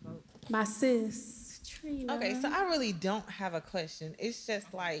 My sis, Trina. Okay, so I really don't have a question. It's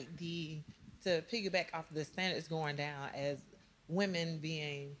just like to piggyback off of the standards going down as women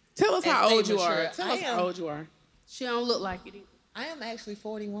being. Tell us how old you are. How old you are. She don't look like it either. I am actually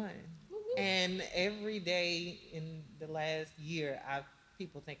 41. And every day in the last year,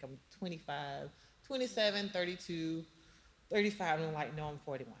 people think I'm 25, 27, 32, 35, and I'm like, no, I'm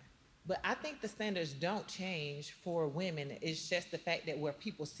 41. But I think the standards don't change for women. It's just the fact that where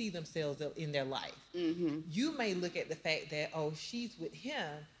people see themselves in their life. Mm-hmm. You may look at the fact that, oh, she's with him,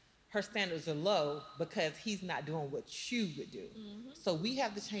 her standards are low because he's not doing what you would do. Mm-hmm. So we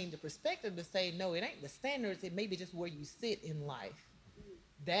have to change the perspective to say, no, it ain't the standards, it may be just where you sit in life.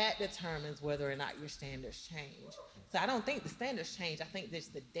 That determines whether or not your standards change. So I don't think the standards change. I think there's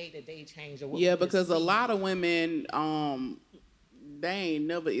the day-to-day change. Because a lot of women, they ain't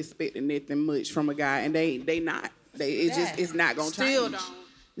never expecting nothing much from a guy, and they not. It's not gonna change.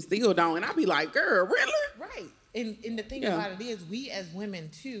 Still don't. And I be like, girl, really? Right. And the thing about it is, we as women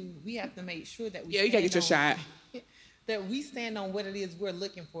too, we have to make sure that we you gotta get your shot. That we stand on what it is we're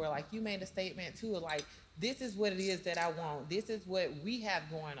looking for. Like you made a statement too, like this is what it is that I want. This is what we have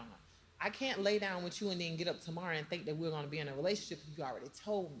going on. I can't lay down with you and then get up tomorrow and think that we're gonna be in a relationship because you already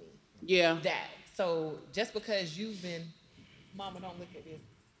told me that. So just because you've been, mama, don't look at this.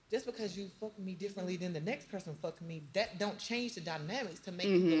 Just because you fucking me differently than the next person fucking me, that don't change the dynamics to make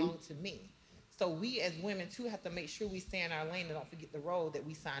you belong to me. So we as women too have to make sure we stay in our lane and don't forget the role that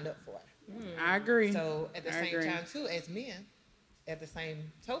we signed up for. I agree. So at the same time too, as men, at the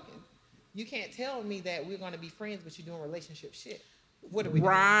same token, you can't tell me that we're going to be friends, but you're doing relationship shit. What are we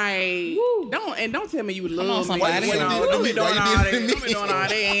doing? Right. Don't tell me you love somebody. Don't be doing all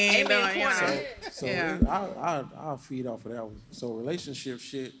that. So I'll feed off of that one. So relationship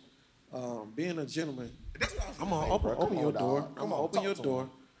shit, being a gentleman, I'm gonna open your door. I'm gonna open your door.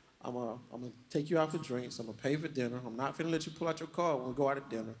 I'm gonna take you out for drinks. I'm gonna pay for dinner. I'm not finna let you pull out your card when we go out to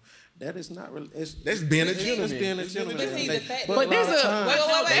dinner. That is not really. That's being a gentleman. That's being a gentleman. But there's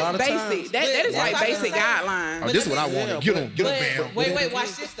that's basic. That is like basic guidelines. Oh, this is what I want. Get on, bam. Wait,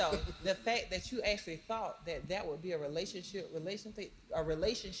 watch this though. The fact that you actually thought that would be a relationship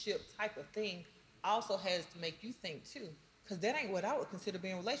type of thing also has to make you think too. Because that ain't what I would consider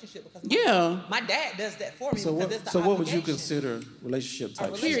being a relationship. Because my dad does that for me. So what would you consider relationship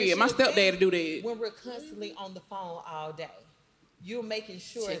type? Period. My stepdad do that. When we're constantly on the phone all day, you're making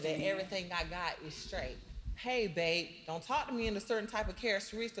sure that everything I got is straight. Hey, babe, don't talk to me in a certain type of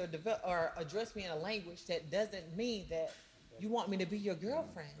characteristic or address me in a language that doesn't mean that you want me to be your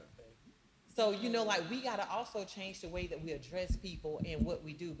girlfriend. So, like we got to also change the way that we address people and what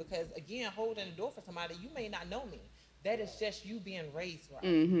we do. Because, again, holding the door for somebody, you may not know me. That is just you being raised right.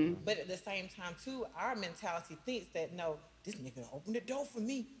 Mm-hmm. But at the same time, too, our mentality thinks that, no, this nigga opened the door for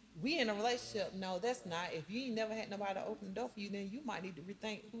me. We in a relationship. No, that's not. If you ain't never had nobody to open the door for you, then you might need to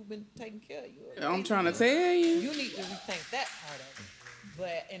rethink who's been taking care of you. I'm trying to tell you. You need to rethink that part of it.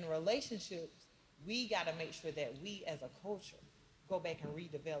 But in relationships, we got to make sure that we as a culture go back and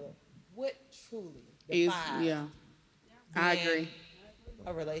redevelop what truly defines. I agree.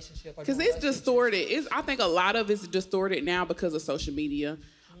 A relationship, because it's distorted. I think a lot of it's distorted now because of social media.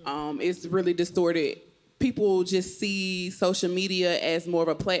 It's really distorted. People just see social media as more of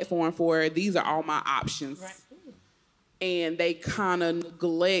a platform for these are all my options, right. And they kind of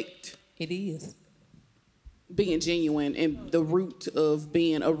neglect being genuine and the root of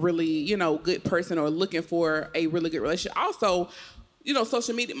being a really good person or looking for a really good relationship. Also,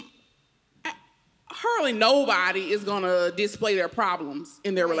 social media. Hardly nobody is going to display their problems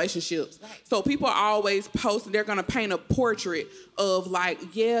in their relationships. Right. So people are always posting, they're going to paint a portrait of like,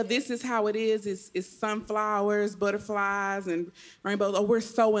 this is how it is. It's sunflowers, butterflies, and rainbows. Oh, we're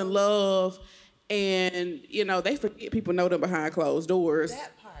so in love. And, they forget people know them behind closed doors.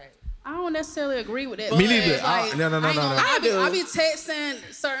 That part. I don't necessarily agree with that. Me neither. Like, No. I be texting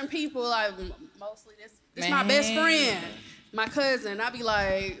certain people, like, mostly this my best friend. My cousin, I be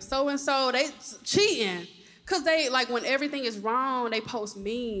like, so-and-so, they cheating. Cause they like when everything is wrong, they post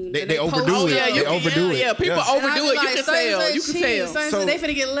memes. They overdo it. They overdo it. Yeah, people overdo it. Like, you can tell. You can tell. So they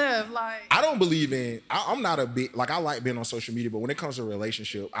finna get left. Like I don't believe in. I'm not a big like. I like being on social media, but when it comes to a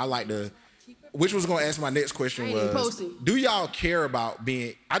relationship, I like to. Which was gonna ask my next question was: do y'all care about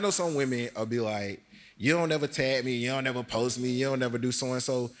being? I know some women will be like, you don't ever tag me, you don't ever post me, you don't ever do so and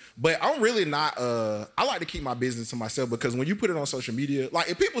so. But I'm really not. I like to keep my business to myself because when you put it on social media, like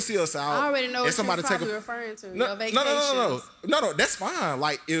if people see us out, I already know what somebody you're probably referring to. No, that's fine.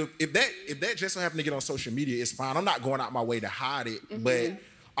 Like if that just so happen to get on social media, it's fine. I'm not going out my way to hide it, but.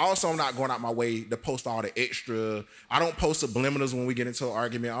 Also, I'm not going out my way to post all the extra. I don't post subliminals when we get into an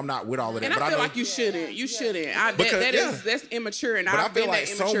argument. I'm not with all of that. And but I feel like you shouldn't. You shouldn't. That's immature. And I've been that immature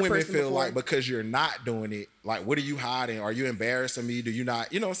person before. But I feel like some women feel like because you're not doing it, like, what are you hiding? Are you embarrassing me? Do you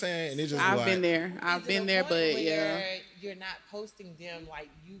not? You know what I'm saying? And it's just I've been there. I've been there, but yeah. You're not posting them like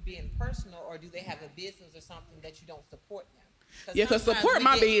you being personal, or do they have a business or something that you don't support them? Because support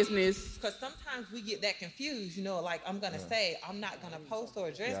my business. Because sometimes we get that confused, like I'm going to say, I'm not going to post or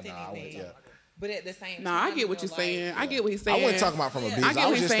address anything. But at the same time. No, I get what you're saying. I get what he's saying. I wasn't talking about from a business. I get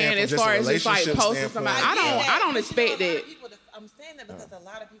what he's saying as far as just like posting somebody. I don't expect that. I'm saying that because a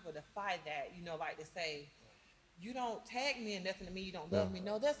lot of people defy that, like to say, you don't tag me and nothing to me, you don't love me.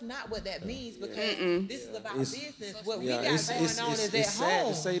 No, that's not what that means because this is about business. What we got going on is at home. It's sad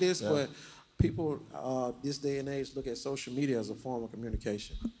to say this, but people this day and age look at social media as a form of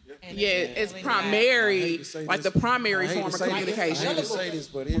communication. It's primary, like the primary form of communication. I hate to say this,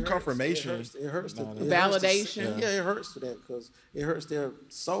 but it hurts. Confirmation. It hurts. Validation. It hurts to that because it hurts their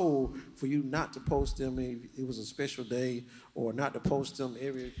soul for you not to post them. It was a special day, or not to post them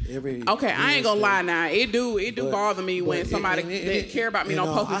every. Okay, I ain't gonna lie now. It do bother me when somebody that care about me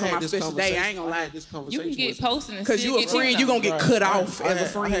don't post this on my special day. I ain't gonna lie. You can get posting because you a friend. You gonna get cut off as a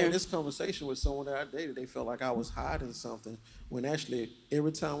friend. I had this conversation with someone that I dated. They felt like I was hiding something when actually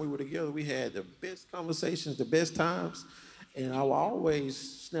every time we were together, we had the best conversations, the best times, and I would always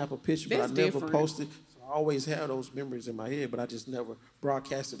snap a picture, but I never posted. So I always had those memories in my head, but I just never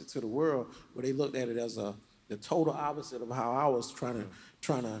broadcasted it to the world. But they looked at it as the total opposite of how I was trying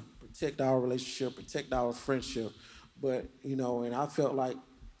to protect our relationship, protect our friendship. But and I felt like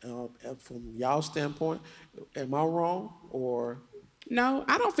from y'all's standpoint, am I wrong or? No,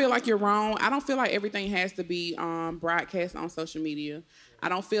 I don't feel like you're wrong. I don't feel like everything has to be broadcast on social media. I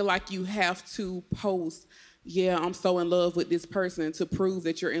don't feel like you have to post, I'm so in love with this person to prove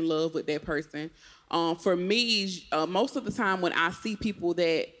that you're in love with that person. For me, most of the time when I see people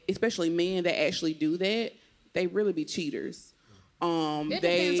that, especially men that actually do that, they really be cheaters. It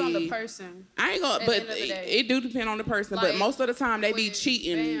depends on the person. I ain't gonna, but it do depend on the person. Like, but most of the time they be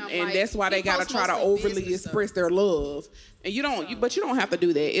cheating, and that's why they gotta try to overly express their love. And you don't have to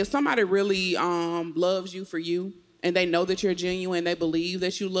do that. If somebody really loves you for you, and they know that you're genuine, they believe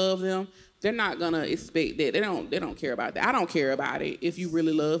that you love them, they're not gonna expect that. They don't care about that. I don't care about it if you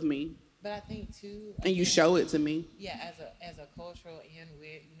really love me. But I think too, and you show it to me. Yeah, as a cultural and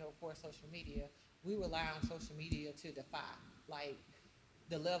with for social media, we rely on social media to defy like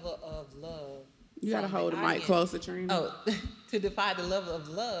the level of love. You gotta hold the mic closer, Trina. Oh, to defy the level of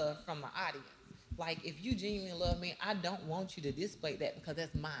love from the audience. Like if you genuinely love me, I don't want you to display that because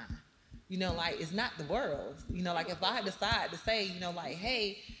that's mine. It's not the world's. Like if I decide to say,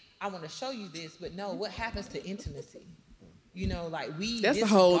 hey, I want to show you this, but no, what happens to intimacy? That's a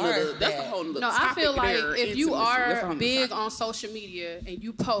whole nother No, I feel like if you are big on social media and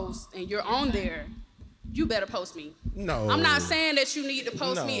you post and you're on there, you better post me. No. I'm not saying that you need to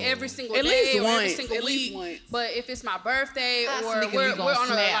post me every single day or every single week. But if it's my birthday or we're on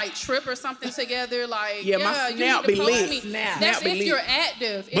a trip or something together, you need to post me. That's if you're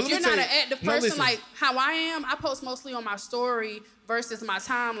active. If you're not an active person like how I am, I post mostly on my story versus my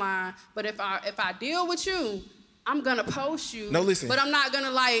timeline. But if I deal with you, I'm gonna post you. No, listen. But I'm not gonna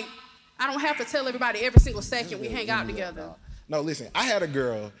I don't have to tell everybody every single second we hang out together. No, listen. I had a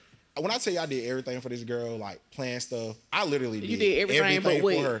girl. When I tell you I did everything for this girl, like plan stuff, I literally did. You did everything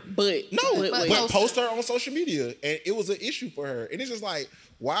for her. But post her on social media, and it was an issue for her. And it's just like,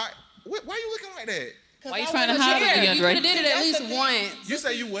 why you looking like that? Why you trying to hide it? You could have did it at least once. You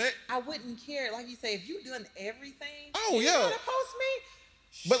say you what? I wouldn't care. Like you say, if you doing everything, you gotta post me.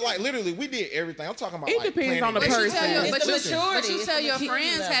 But like literally, we did everything. I'm talking about. It like, depends on the person. But you tell your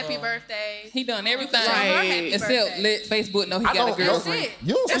friends happy birthday. He done everything Right. except let Facebook know he got a girlfriend.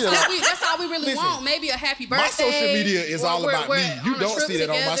 You don't see That's all we really want. Maybe a happy birthday. My social media is all about me. You don't see that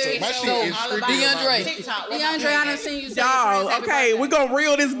on my social. My shit is strictly about me. DeAndre, I done seen you say Y'all, okay, we're gonna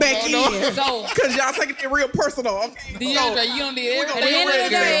reel this back in. So, Because y'all taking it real personal. Okay? DeAndre, you don't need At the everything. end of the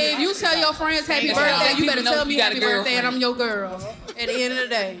day, if you tell your friends happy birthday, you better tell me you got a happy birthday and girlfriend. I'm your girl. At the end of the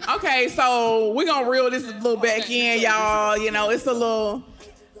day. Okay, so we're gonna reel this a little back in, y'all. You know, it's a little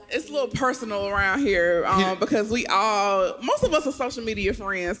personal around here because most of us are social media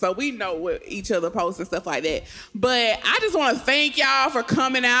friends, so we know what each other posts and stuff like that. But I just want to thank y'all for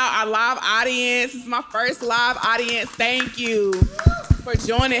coming out, our live audience. This is my first live audience. Thank you for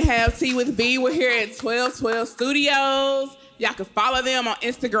joining Have Tea with B. We're here at 1212 Studios. Y'all can follow them on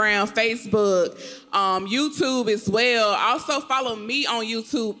Instagram, Facebook, YouTube as well. Also follow me on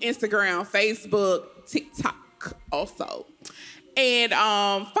YouTube, Instagram, Facebook, TikTok also. And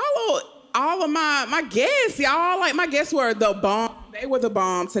follow all of my guests, y'all. Like, my guests were the bomb. They were the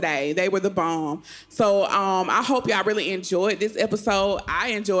bomb today. They were the bomb. So I hope y'all really enjoyed this episode. I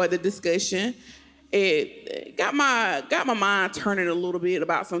enjoyed the discussion. It got my mind turning a little bit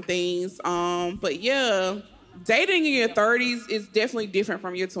about some things. But yeah, dating in your 30s is definitely different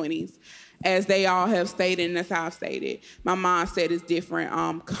from your 20s. As they all have stated, and that's how I've stated. My mindset is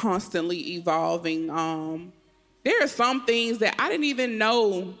different, constantly evolving. There are some things that I didn't even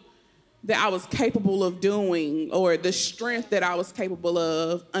know that I was capable of doing, or the strength that I was capable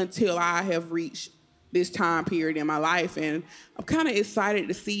of, until I have reached this time period in my life. And I'm kind of excited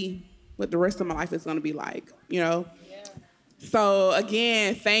to see what the rest of my life is going to be like, you know? Yeah. So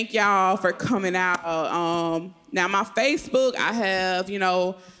again, thank y'all for coming out. Now my Facebook, I have, you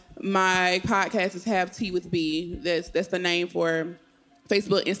know, my podcast is Have Tea with B. That's the name for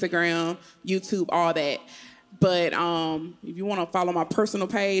Facebook, Instagram, YouTube, all that. But if you want to follow my personal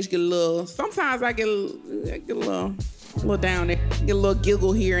page, sometimes I get a little down there, get a little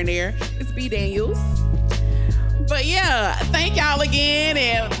giggle here and there. It's B Daniels. But yeah, thank y'all again,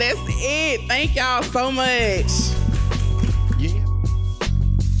 and that's it. Thank y'all so much.